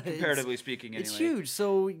 comparatively speaking, anyway. It's huge.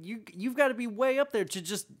 So you've got to be way up there to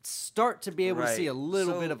just start to be able to see a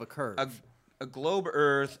little bit of a curve. A globe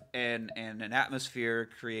Earth and an atmosphere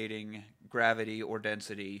creating gravity or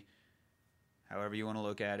density, however you want to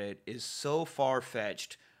look at it, is so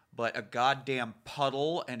far-fetched, but a goddamn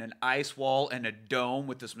puddle and an ice wall and a dome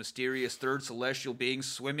with this mysterious third celestial being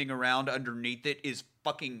swimming around underneath it is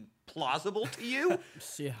fucking plausible to you?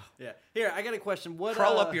 Yeah. Yeah. Here, I got a question.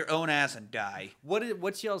 Crawl up your own ass and die.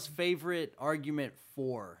 What's y'all's favorite argument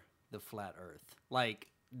for the flat Earth? Like,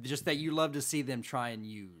 just that you love to see them try and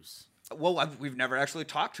use. Well, we've never actually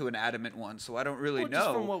talked to an adamant one, so I don't really know.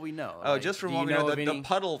 Just from what we know. Oh, Like, just from do what you we know, of the any-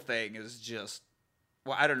 puddle thing is just...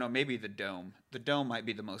 Well, I don't know. Maybe the dome. The dome might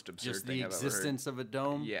be the most absurd Just thing the I've ever heard. existence of a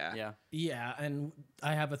dome? Yeah. Yeah. Yeah, and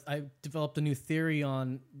I developed a new theory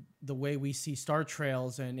on the way we see star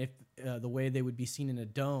trails and if the way they would be seen in a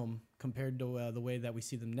dome compared to the way that we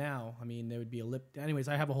see them now. I mean, they would be Anyways,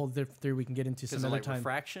 I have a whole theory we can get into some other time.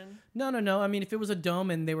 Refraction? No. I mean, if it was a dome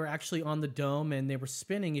and they were actually on the dome and they were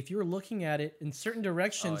spinning, if you were looking at it in certain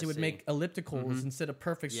directions, I it would see. make ellipticals instead of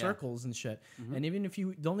perfect Yeah. circles and shit. And even if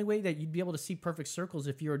the only way that you'd be able to see perfect circles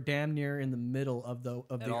if you're damn near in the middle of the all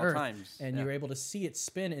Earth times, and yeah. you're able to see it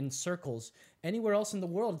spin in circles. Anywhere else in the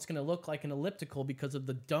world, it's going to look like an elliptical because of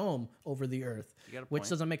the dome over the Earth, You got a which point.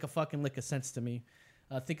 doesn't make a fucking lick of sense to me.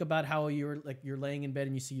 Think about how you're laying in bed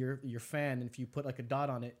and you see your fan, and if you put like a dot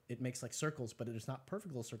on it, it makes like circles, but it's not perfect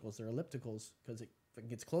little circles; they're ellipticals because it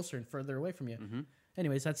gets closer and further away from you.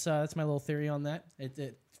 Anyways, that's my little theory on that. It's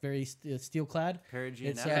very steel clad. Perigee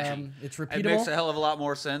It's analogy. it's It repeatable. makes a hell of a lot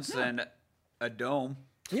more sense than a dome.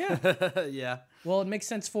 Yeah. Yeah. Well, it makes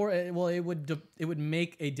sense for it. Well, it would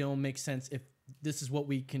make a dome make sense if this is what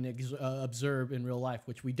we can observe in real life,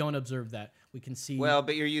 which we don't observe that. We can see. Well,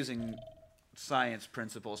 but you're using science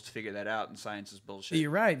principles to figure that out, and science is bullshit.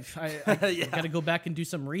 You're right. I got to go back and do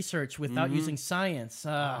some research without using science.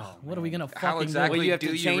 What are we gonna fucking How exactly Well, you have do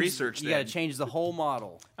to you change, research You got to then? change the whole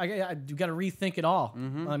model. I got to rethink it all.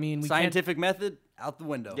 I mean, we Scientific method out the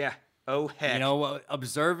window. Yeah. Oh heck. You know,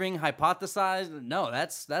 observing, hypothesize. No,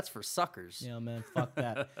 that's for suckers. Can't. Yeah, man. Fuck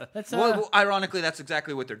that. That's Well, ironically, that's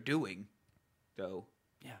exactly what they're doing, though.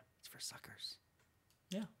 Yeah, it's for suckers.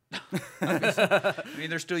 Yeah. I mean,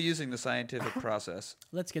 they're still using the scientific process.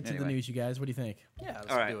 Let's get to the Anyway. news, you guys. What do you think? Yeah,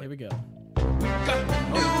 let's All right. do it. Here we go. Got the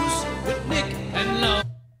news with Nick and Lo.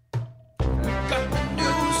 Got the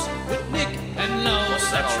news with Nick and Lo.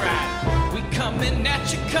 That's right. We coming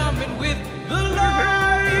at you, coming with the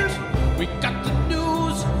light. We got the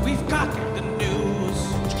news. We've got the news.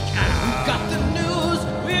 We've got the news.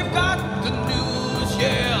 We've got the news.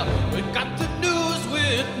 Yeah, we've got the news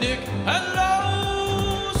with Nick and Lo.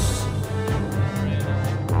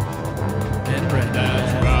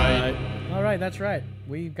 That's right. All right, that's right.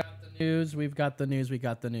 We've got the news. We've got the news. We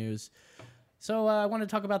got the news. So I want to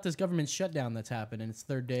talk about this government shutdown that's happened. It's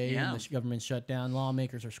third day Yeah. in the government shutdown.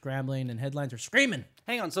 Lawmakers are scrambling and headlines are screaming.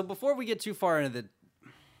 Hang on. So before we get too far into the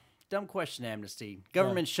dumb question amnesty,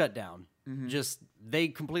 government shutdown, just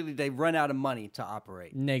they run out of money to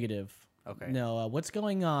operate. Negative. Okay. No, what's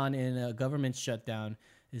going on in a government shutdown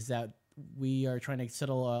is that we are trying to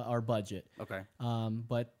settle our budget. Okay.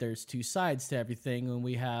 But there's two sides to everything, and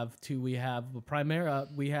we have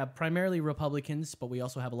primarily Republicans, but we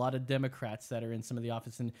also have a lot of Democrats that are in some of the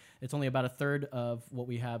office, and it's only about a third of what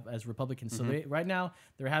we have as Republicans. So right now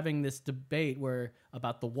they're having this debate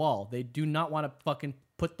about the wall. They do not want to fucking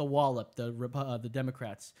put the wall up, the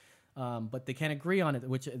Democrats. But they can't agree on it,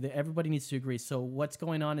 which everybody needs to agree. So what's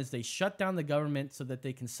going on is they shut down the government so that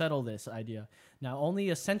they can settle this idea. Now, only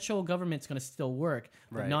essential government's going to still work,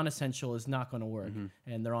 but non-essential is not going to work.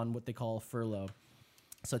 And they're on what they call furlough,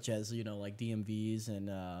 such as, like DMVs and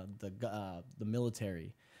the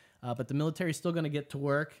military. But the military is still going to get to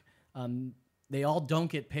work. They all don't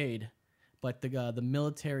get paid, but the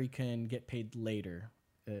military can get paid later.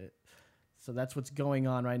 So that's what's going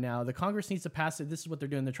on right now. The Congress needs to pass it. This is what they're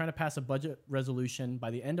doing. They're trying to pass a budget resolution by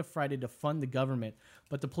the end of Friday to fund the government.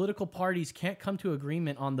 But the political parties can't come to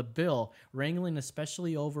agreement on the bill, wrangling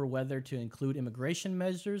especially over whether to include immigration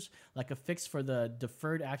measures, like a fix for the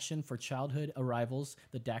Deferred Action for Childhood Arrivals,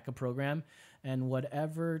 the DACA program, and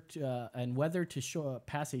whether to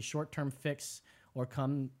pass a short-term fix or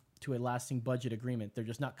come to a lasting budget agreement. They're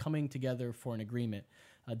just not coming together for an agreement.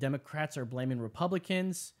 Democrats are blaming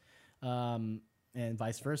Republicans. And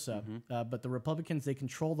vice versa. But the Republicans, they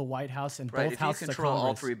control the White House and both houses of Congress. If you control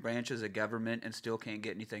all three branches of government and still can't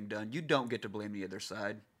get anything done, you don't get to blame the other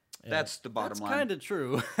side. Yeah. That's the bottom line. That's kind of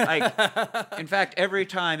true. In fact, every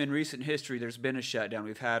time in recent history there's been a shutdown,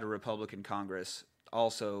 we've had a Republican Congress.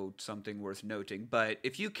 Also something worth noting. But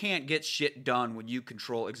if you can't get shit done when you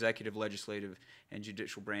control executive, legislative, and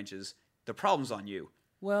judicial branches, the problem's on you.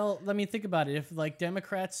 Well, let me think about it. If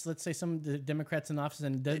Democrats, let's say some of the Democrats in office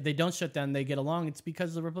and they don't shut down, they get along, it's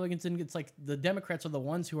because the Republicans didn't. It's like the Democrats are the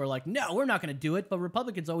ones who are like, no, we're not going to do it. But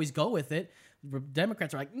Republicans always go with it.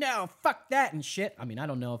 Democrats are like, no, fuck that and shit. I mean, I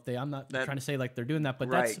don't know if I'm not trying to say like they're doing that,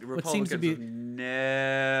 but that's what seems to be.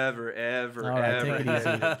 Never, ever,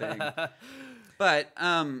 ever thing. But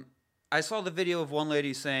I saw the video of one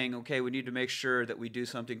lady saying, okay, we need to make sure that we do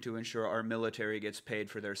something to ensure our military gets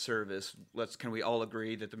paid for their service. Can we all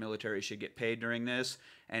agree that the military should get paid during this?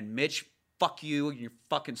 And Mitch, fuck you, and your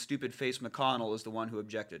fucking stupid face McConnell is the one who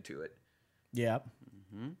objected to it. Yeah.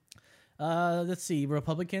 Let's see.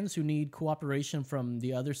 Republicans who need cooperation from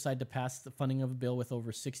the other side to pass the funding of a bill with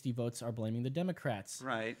over 60 votes are blaming the Democrats.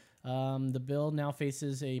 Right. The bill now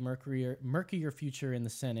faces a murkier future in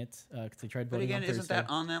the Senate because they tried voting. But again, on isn't that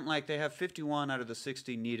on them? Like, they have 51 out of the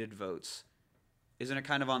 60 needed votes. Isn't it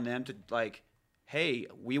kind of on them to like, hey,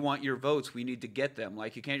 we want your votes, we need to get them?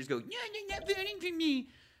 Like, you can't just go, yeah, you're not voting for me.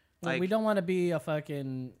 Well, we don't want to be a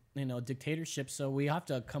fucking dictatorship, so we have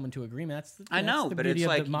to come into agreement. I know, but it's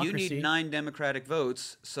like democracy. You need 9 Democratic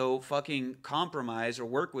votes, so fucking compromise or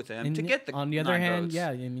work with them to get the 9 votes. On the other hand, yeah,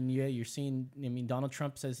 I mean, you're seeing. I mean, Donald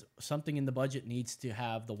Trump says something in the budget needs to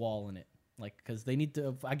have the wall in it, like because they need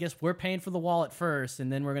to. I guess we're paying for the wall at first,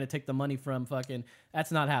 and then we're gonna take the money from fucking.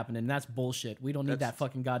 That's not happening. That's bullshit. We don't need that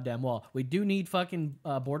fucking goddamn wall. We do need fucking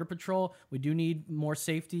border patrol. We do need more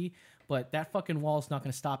safety. But that fucking wall is not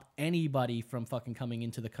going to stop anybody from fucking coming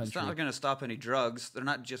into the country. It's not going to stop any drugs. They're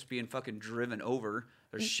not just being fucking driven over.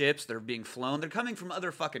 There's ships. They're being flown. They're coming from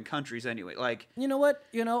other fucking countries anyway. Like, you know what?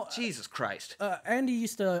 Jesus Christ. Andy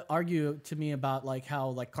used to argue to me about like how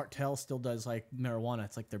like cartel still does like marijuana.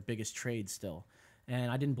 It's like their biggest trade still,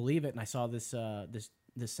 and I didn't believe it. And I saw this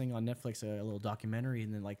this thing on Netflix, a little documentary,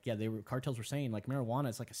 and then cartels were saying like marijuana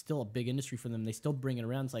is like still a big industry for them. They still bring it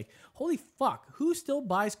around. It's like, holy fuck, who still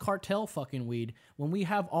buys cartel fucking weed when we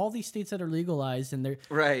have all these states that are legalized and they're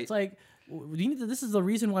right? It's like this is the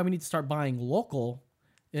reason why we need to start buying local.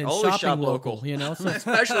 And always shop local, so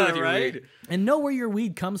especially with your weed. And know where your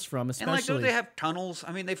weed comes from, especially. And like, don't they have tunnels?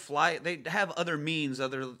 I mean, they fly. They have other means.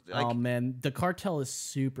 Oh man, the cartel is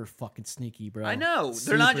super fucking sneaky, bro. I know.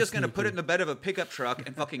 They're not just gonna put it in the bed of a pickup truck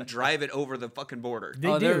and fucking drive it over the fucking border.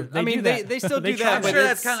 They do. They still do that. I'm sure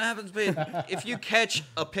that kind of happens. But if you catch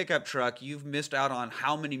a pickup truck, you've missed out on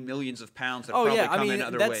how many millions of pounds that probably come in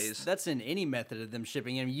other ways. That's in any method of them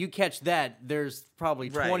shipping. I mean, you catch that, there's probably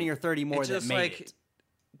 20 or 30 more that made it.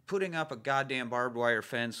 Putting up a goddamn barbed wire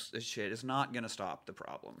fence, this shit is not going to stop the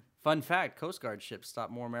problem. Fun fact, Coast Guard ships stop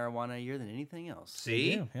more marijuana a year than anything else.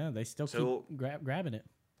 See? Yeah, they still keep grabbing it.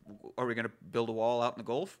 Are we going to build a wall out in the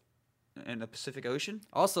Gulf? In the Pacific Ocean?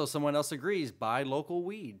 Also, someone else agrees, buy local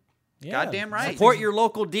weed. Yeah. Goddamn right. Support your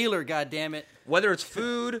local dealer, goddammit. Whether it's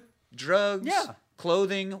food, drugs,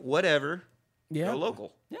 clothing, whatever, go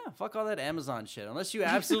local. Yeah, fuck all that Amazon shit. Unless you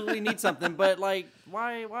absolutely need something, but like,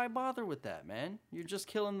 why bother with that, man? You're just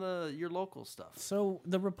killing your local stuff. So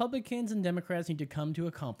the Republicans and Democrats need to come to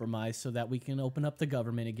a compromise so that we can open up the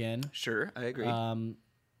government again. Sure, I agree.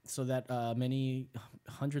 So that many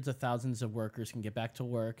hundreds of thousands of workers can get back to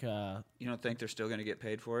work. You don't think they're still going to get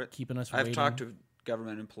paid for it? Keeping us I've waiting. talked to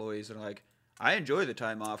government employees that are like, I enjoy the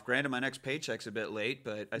time off. Granted, my next paycheck's a bit late,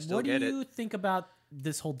 but I still get it. What do you think about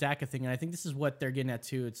this whole DACA thing? And I think this is what they're getting at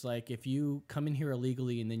too. It's like if you come in here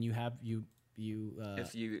illegally and then you have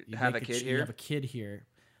if you have a kid here, you have a kid here.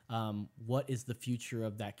 What is the future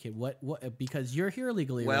of that kid? What because you're here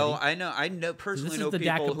illegally. Well, already. I know personally know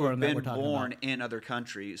people who have been born in other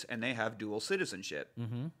countries and they have dual citizenship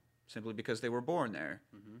simply because they were born there.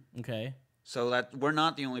 Okay. So that we're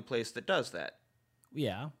not the only place that does that.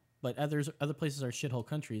 Yeah. But other places are shithole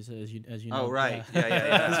countries, as you know. Oh right,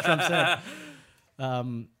 yeah. As Trump said.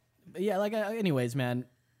 Yeah, like anyways, man,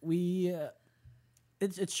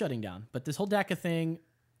 it's shutting down. But this whole DACA thing,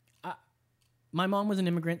 my mom was an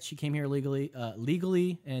immigrant. She came here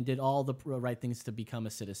legally, and did all the right things to become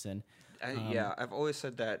a citizen. Yeah, I've always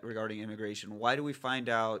said that regarding immigration. Why do we find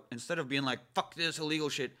out instead of being like fuck this illegal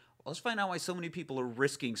shit? Let's find out why so many people are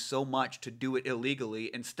risking so much to do it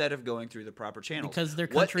illegally instead of going through the proper channels. Because their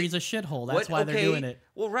country's a shithole. That's why they're doing it.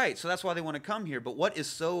 Well, right. So that's why they want to come here. But what is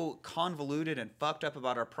so convoluted and fucked up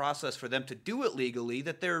about our process for them to do it legally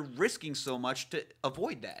that they're risking so much to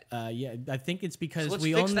avoid that? Yeah, I think it's because so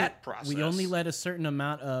we only let a certain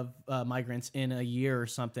amount of migrants in a year or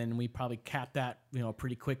something. And we probably capped that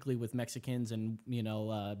pretty quickly with Mexicans and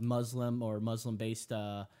Muslim or Muslim-based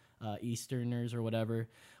Easterners or whatever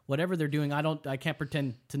they're doing. I can't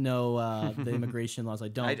pretend to know the immigration laws.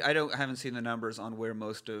 I haven't seen the numbers on where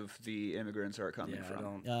most of the immigrants are coming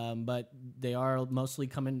from. But they are mostly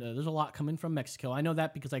coming. There's a lot coming from Mexico. I know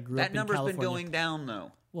that because I grew up in California. That number's been going down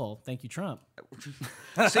though. Well, thank you, Trump.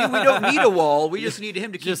 See, we don't need a wall. We just need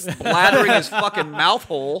him to keep blathering his fucking mouth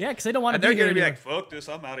hole. Yeah, because they don't want to be here. And they're going to be like, fuck this,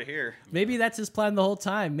 I'm out of here. Maybe that's his plan the whole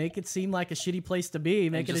time. Make it seem like a shitty place to be.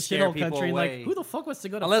 Make it a shithole country. Away. Like, who the fuck wants to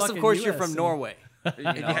go to Unless, of course, US you're from Norway. Or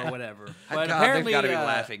whatever. But apparently, they've got to be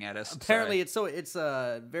laughing at us. Apparently, it's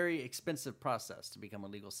a very expensive process to become a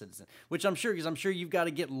legal citizen, which I'm sure you've got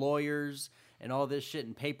to get lawyers and all this shit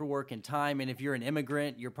and paperwork and time. And if you're an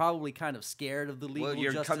immigrant, you're probably kind of scared of the legal justice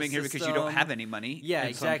system. Well, you're coming here because you don't have any money. Yeah,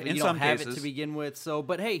 exactly. You don't have it to begin with. So,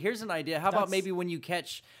 but hey, here's an idea. How about maybe when you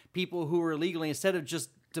catch people who are illegally, instead of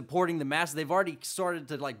just deporting the masses, they've already started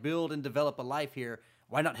to like build and develop a life here.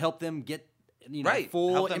 Why not help them get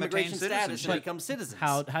full immigration status and become citizens?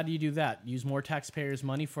 How do you do that? Use more taxpayers'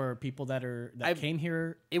 money for people that came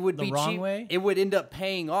here it would the be wrong cheap. way? It would end up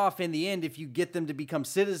paying off in the end if you get them to become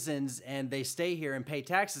citizens and they stay here and pay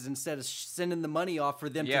taxes instead of sending the money off for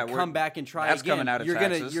them to come back and try that's again. Coming out of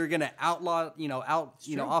you're gonna outlaw,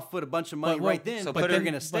 off-foot a bunch of money right then, but they're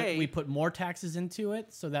gonna stay. But we put more taxes into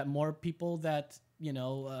it so that more people that Dude,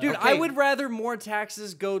 okay. I would rather more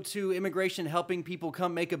taxes go to immigration helping people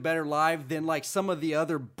come make a better life than like some of the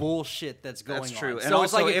other bullshit that's going on. That's true. On. And so also,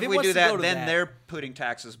 it's like if we do that, then they're putting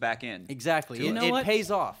taxes back in. Exactly. It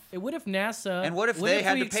pays off. What if NASA... And what if they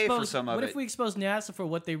had to pay for some of it? What if we expose NASA for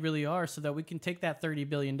what they really are so that we can take that $30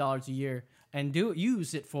 billion a year and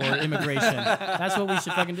use it for immigration? That's what we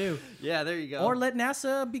should fucking do. Yeah, there you go. Or let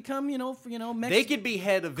NASA become, they could be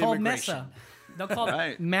head of immigration. Mesa. They'll call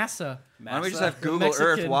it Massa. Why don't we just have Google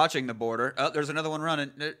Earth watching the border? Oh, there's another one running.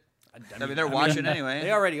 I mean, they're watching anyway.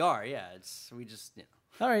 They already are. Yeah, we just.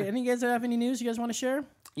 All right. Any guys have any news you guys want to share?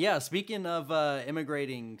 Yeah. Speaking of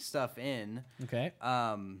immigrating stuff in. Okay.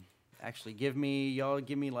 Actually, give me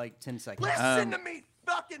like 10 seconds. Listen to me,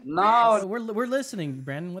 fucking. No, we're listening,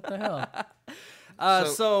 Brandon. What the hell?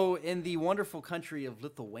 So in the wonderful country of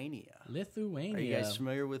Lithuania. Lithuania. Are you guys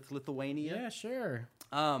familiar with Lithuania? Yeah, sure.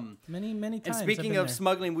 Many times. And speaking of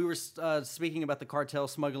smuggling, we were speaking about the cartel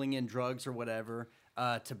smuggling in drugs or whatever.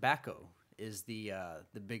 Tobacco is the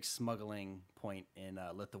big smuggling point in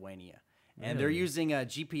Lithuania, and they're using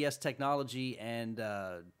GPS technology and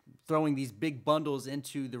throwing these big bundles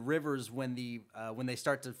into the rivers when they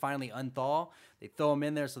start to finally unthaw. They throw them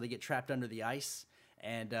in there so they get trapped under the ice.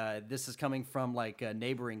 And this is coming from like a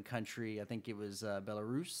neighboring country. I think it was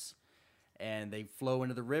Belarus. And they flow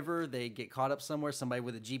into the river. They get caught up somewhere. Somebody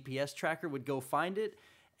with a GPS tracker would go find it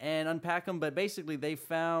and unpack them. But basically, they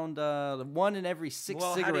found 1 in every 6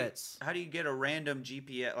 cigarettes. How do you get a random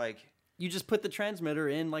GPS? Like you just put the transmitter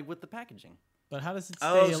in, like with the packaging. But how does it stay?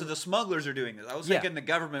 Oh, so the smugglers are doing this. I was thinking the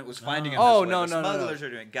government was finding them. Oh, no. Smugglers are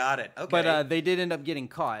doing. Got it. Okay. But they did end up getting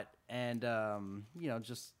caught, and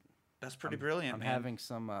just That's pretty brilliant, I'm man. having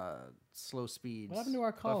some slow speeds. What happened to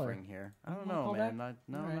our caller? Buffering here. I don't know, man.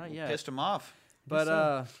 Not yet. Pissed him off.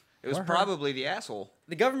 But it was probably the asshole.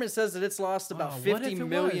 The government says that it's lost about 50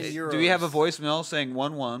 million euros. Do we have a voicemail saying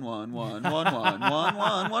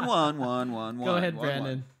 111111111111? Go ahead,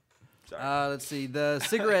 Brandon. Let's see. The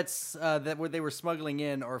cigarettes that they were smuggling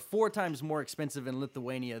in are 4 times more expensive in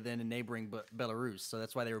Lithuania than in neighboring Belarus. So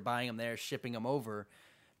that's why they were buying them there, shipping them over.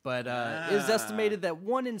 But it is estimated that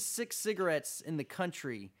 1 in 6 cigarettes in the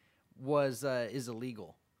country is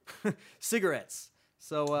illegal. Cigarettes.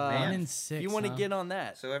 So 1 in 6. If you want to get on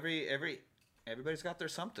that. So everybody's got their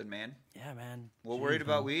something, man. Yeah, man. We're worried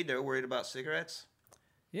about weed. They're worried about cigarettes.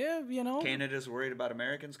 Yeah, you know. Canada's worried about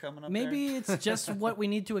Americans coming up. Maybe there. it's just what we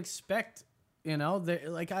need to expect. You know,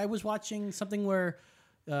 like I was watching something where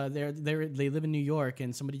they live in New York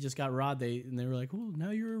and somebody just got robbed. And they were like, "Oh,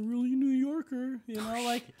 now you're a really New Yorker." You know,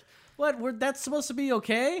 like what? That's supposed to be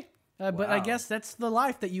okay. But I guess that's the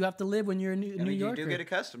life that you have to live when you're a New Yorker. You do get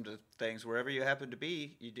accustomed to things wherever you happen to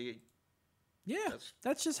be. You do. Yeah,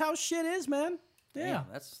 that's just how shit is, man. Yeah,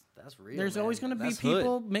 that's real. There's always going to be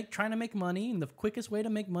people trying to make money, and the quickest way to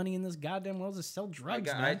make money in this goddamn world is sell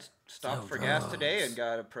drugs. I stopped for gas today and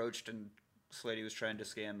got approached, and this lady was trying to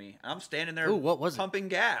scam me. I'm standing there, pumping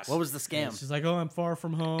gas. What was the scam? She's like, "Oh, I'm far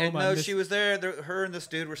from home." And no, she was there. Her and this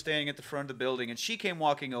dude were staying at the front of the building, and she came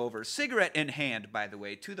walking over, cigarette in hand, by the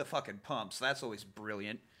way, to the fucking pumps. That's always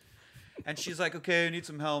brilliant. And she's like, "Okay, I need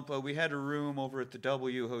some help. We had a room over at the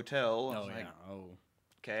W Hotel." I was like,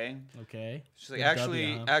 okay. She's like,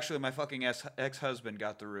 actually, my fucking ex-husband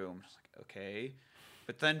got the room. I was like, okay.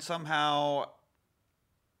 But then somehow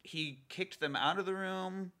he kicked them out of the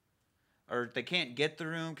room, or they can't get the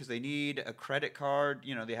room because they need a credit card.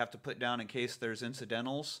 You know, they have to put down in case there's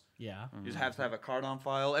incidentals. Yeah. You just have to have a card on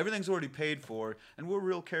file. Everything's already paid for, and we're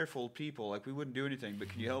real careful people. Like, we wouldn't do anything, but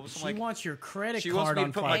can you help us? She wants your credit she card wants me to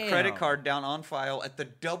on put file. my credit card down on file at the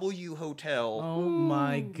W Hotel. Oh,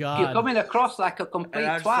 my God. You're coming across like a complete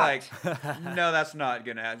and I'm twat. just like, no, that's not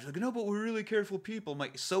going to happen. She's like, no, but we're really careful people. I'm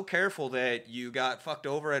like, so careful that you got fucked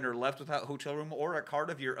over and are left without a hotel room or a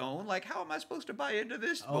card of your own? Like, how am I supposed to buy into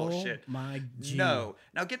this bullshit? Oh, my G. No.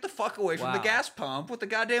 Now get the fuck away from the gas pump with the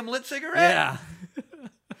goddamn lit cigarette. Yeah.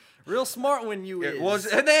 Real smart when you it was,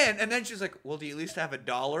 and then she's like, "Well, do you at least have $1?"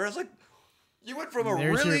 I was like, "You went from a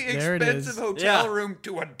really expensive hotel room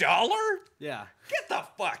to $1?" Yeah. Get the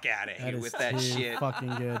fuck out of here with that shit.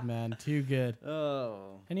 Fucking good, man. Too good.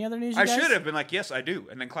 Oh. Any other news? I should have been like, "Yes, I do,"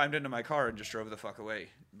 and then climbed into my car and just drove the fuck away.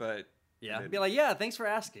 But yeah, be like, "Yeah, thanks for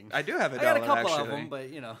asking." I do have $1. I got a couple actually. of them,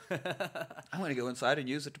 but you know, I'm going to go inside and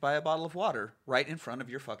use it to buy a bottle of water right in front of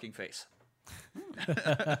your fucking face.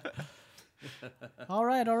 All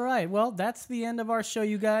right. Well, that's the end of our show,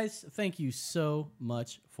 you guys. Thank you so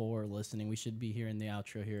much for listening. We should be here in the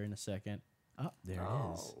outro here in a second. Oh, there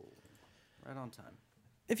it is. Right on time.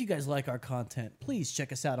 If you guys like our content, please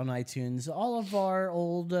check us out on iTunes. All of our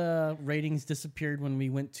old ratings disappeared when we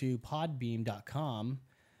went to podbeam.com,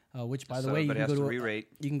 which, by the way, you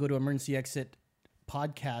can go to emergency exit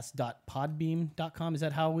podcast.podbeam.com. Is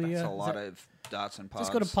that how we... That's a lot of dots and pods.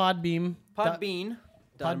 Just go to Podbeam. Podbean.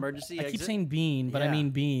 Emergency I exit. keep saying bean, but I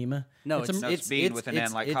mean beam. No, it's bean with an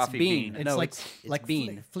N, like coffee bean. It's like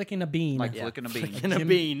bean. Flicking a bean. Like flicking a bean. Flicking a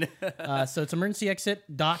bean. So it's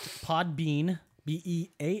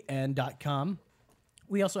emergencyexit.podbean.com.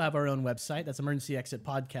 We also have our own website. That's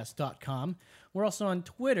emergencyexitpodcast.com. We're also on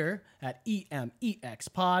Twitter at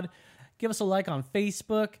EMEXPod. Give us a like on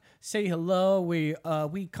Facebook. Say hello. We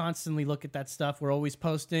constantly look at that stuff. We're always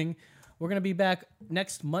posting. We're going to be back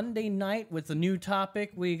next Monday night with a new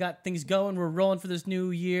topic. We got things going. We're rolling for this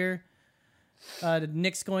new year.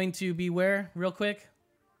 Nick's going to be where, real quick?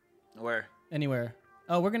 Where? Anywhere.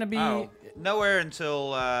 Oh, we're going to be... nowhere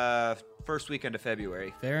until first weekend of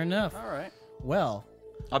February. Fair enough. All right. Well...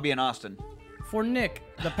 I'll be in Austin. For Nick,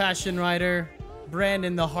 the Passion Rider,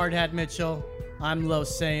 Brandon, the Hard Hat Mitchell, I'm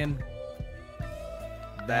Los saying...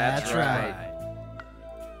 That's right.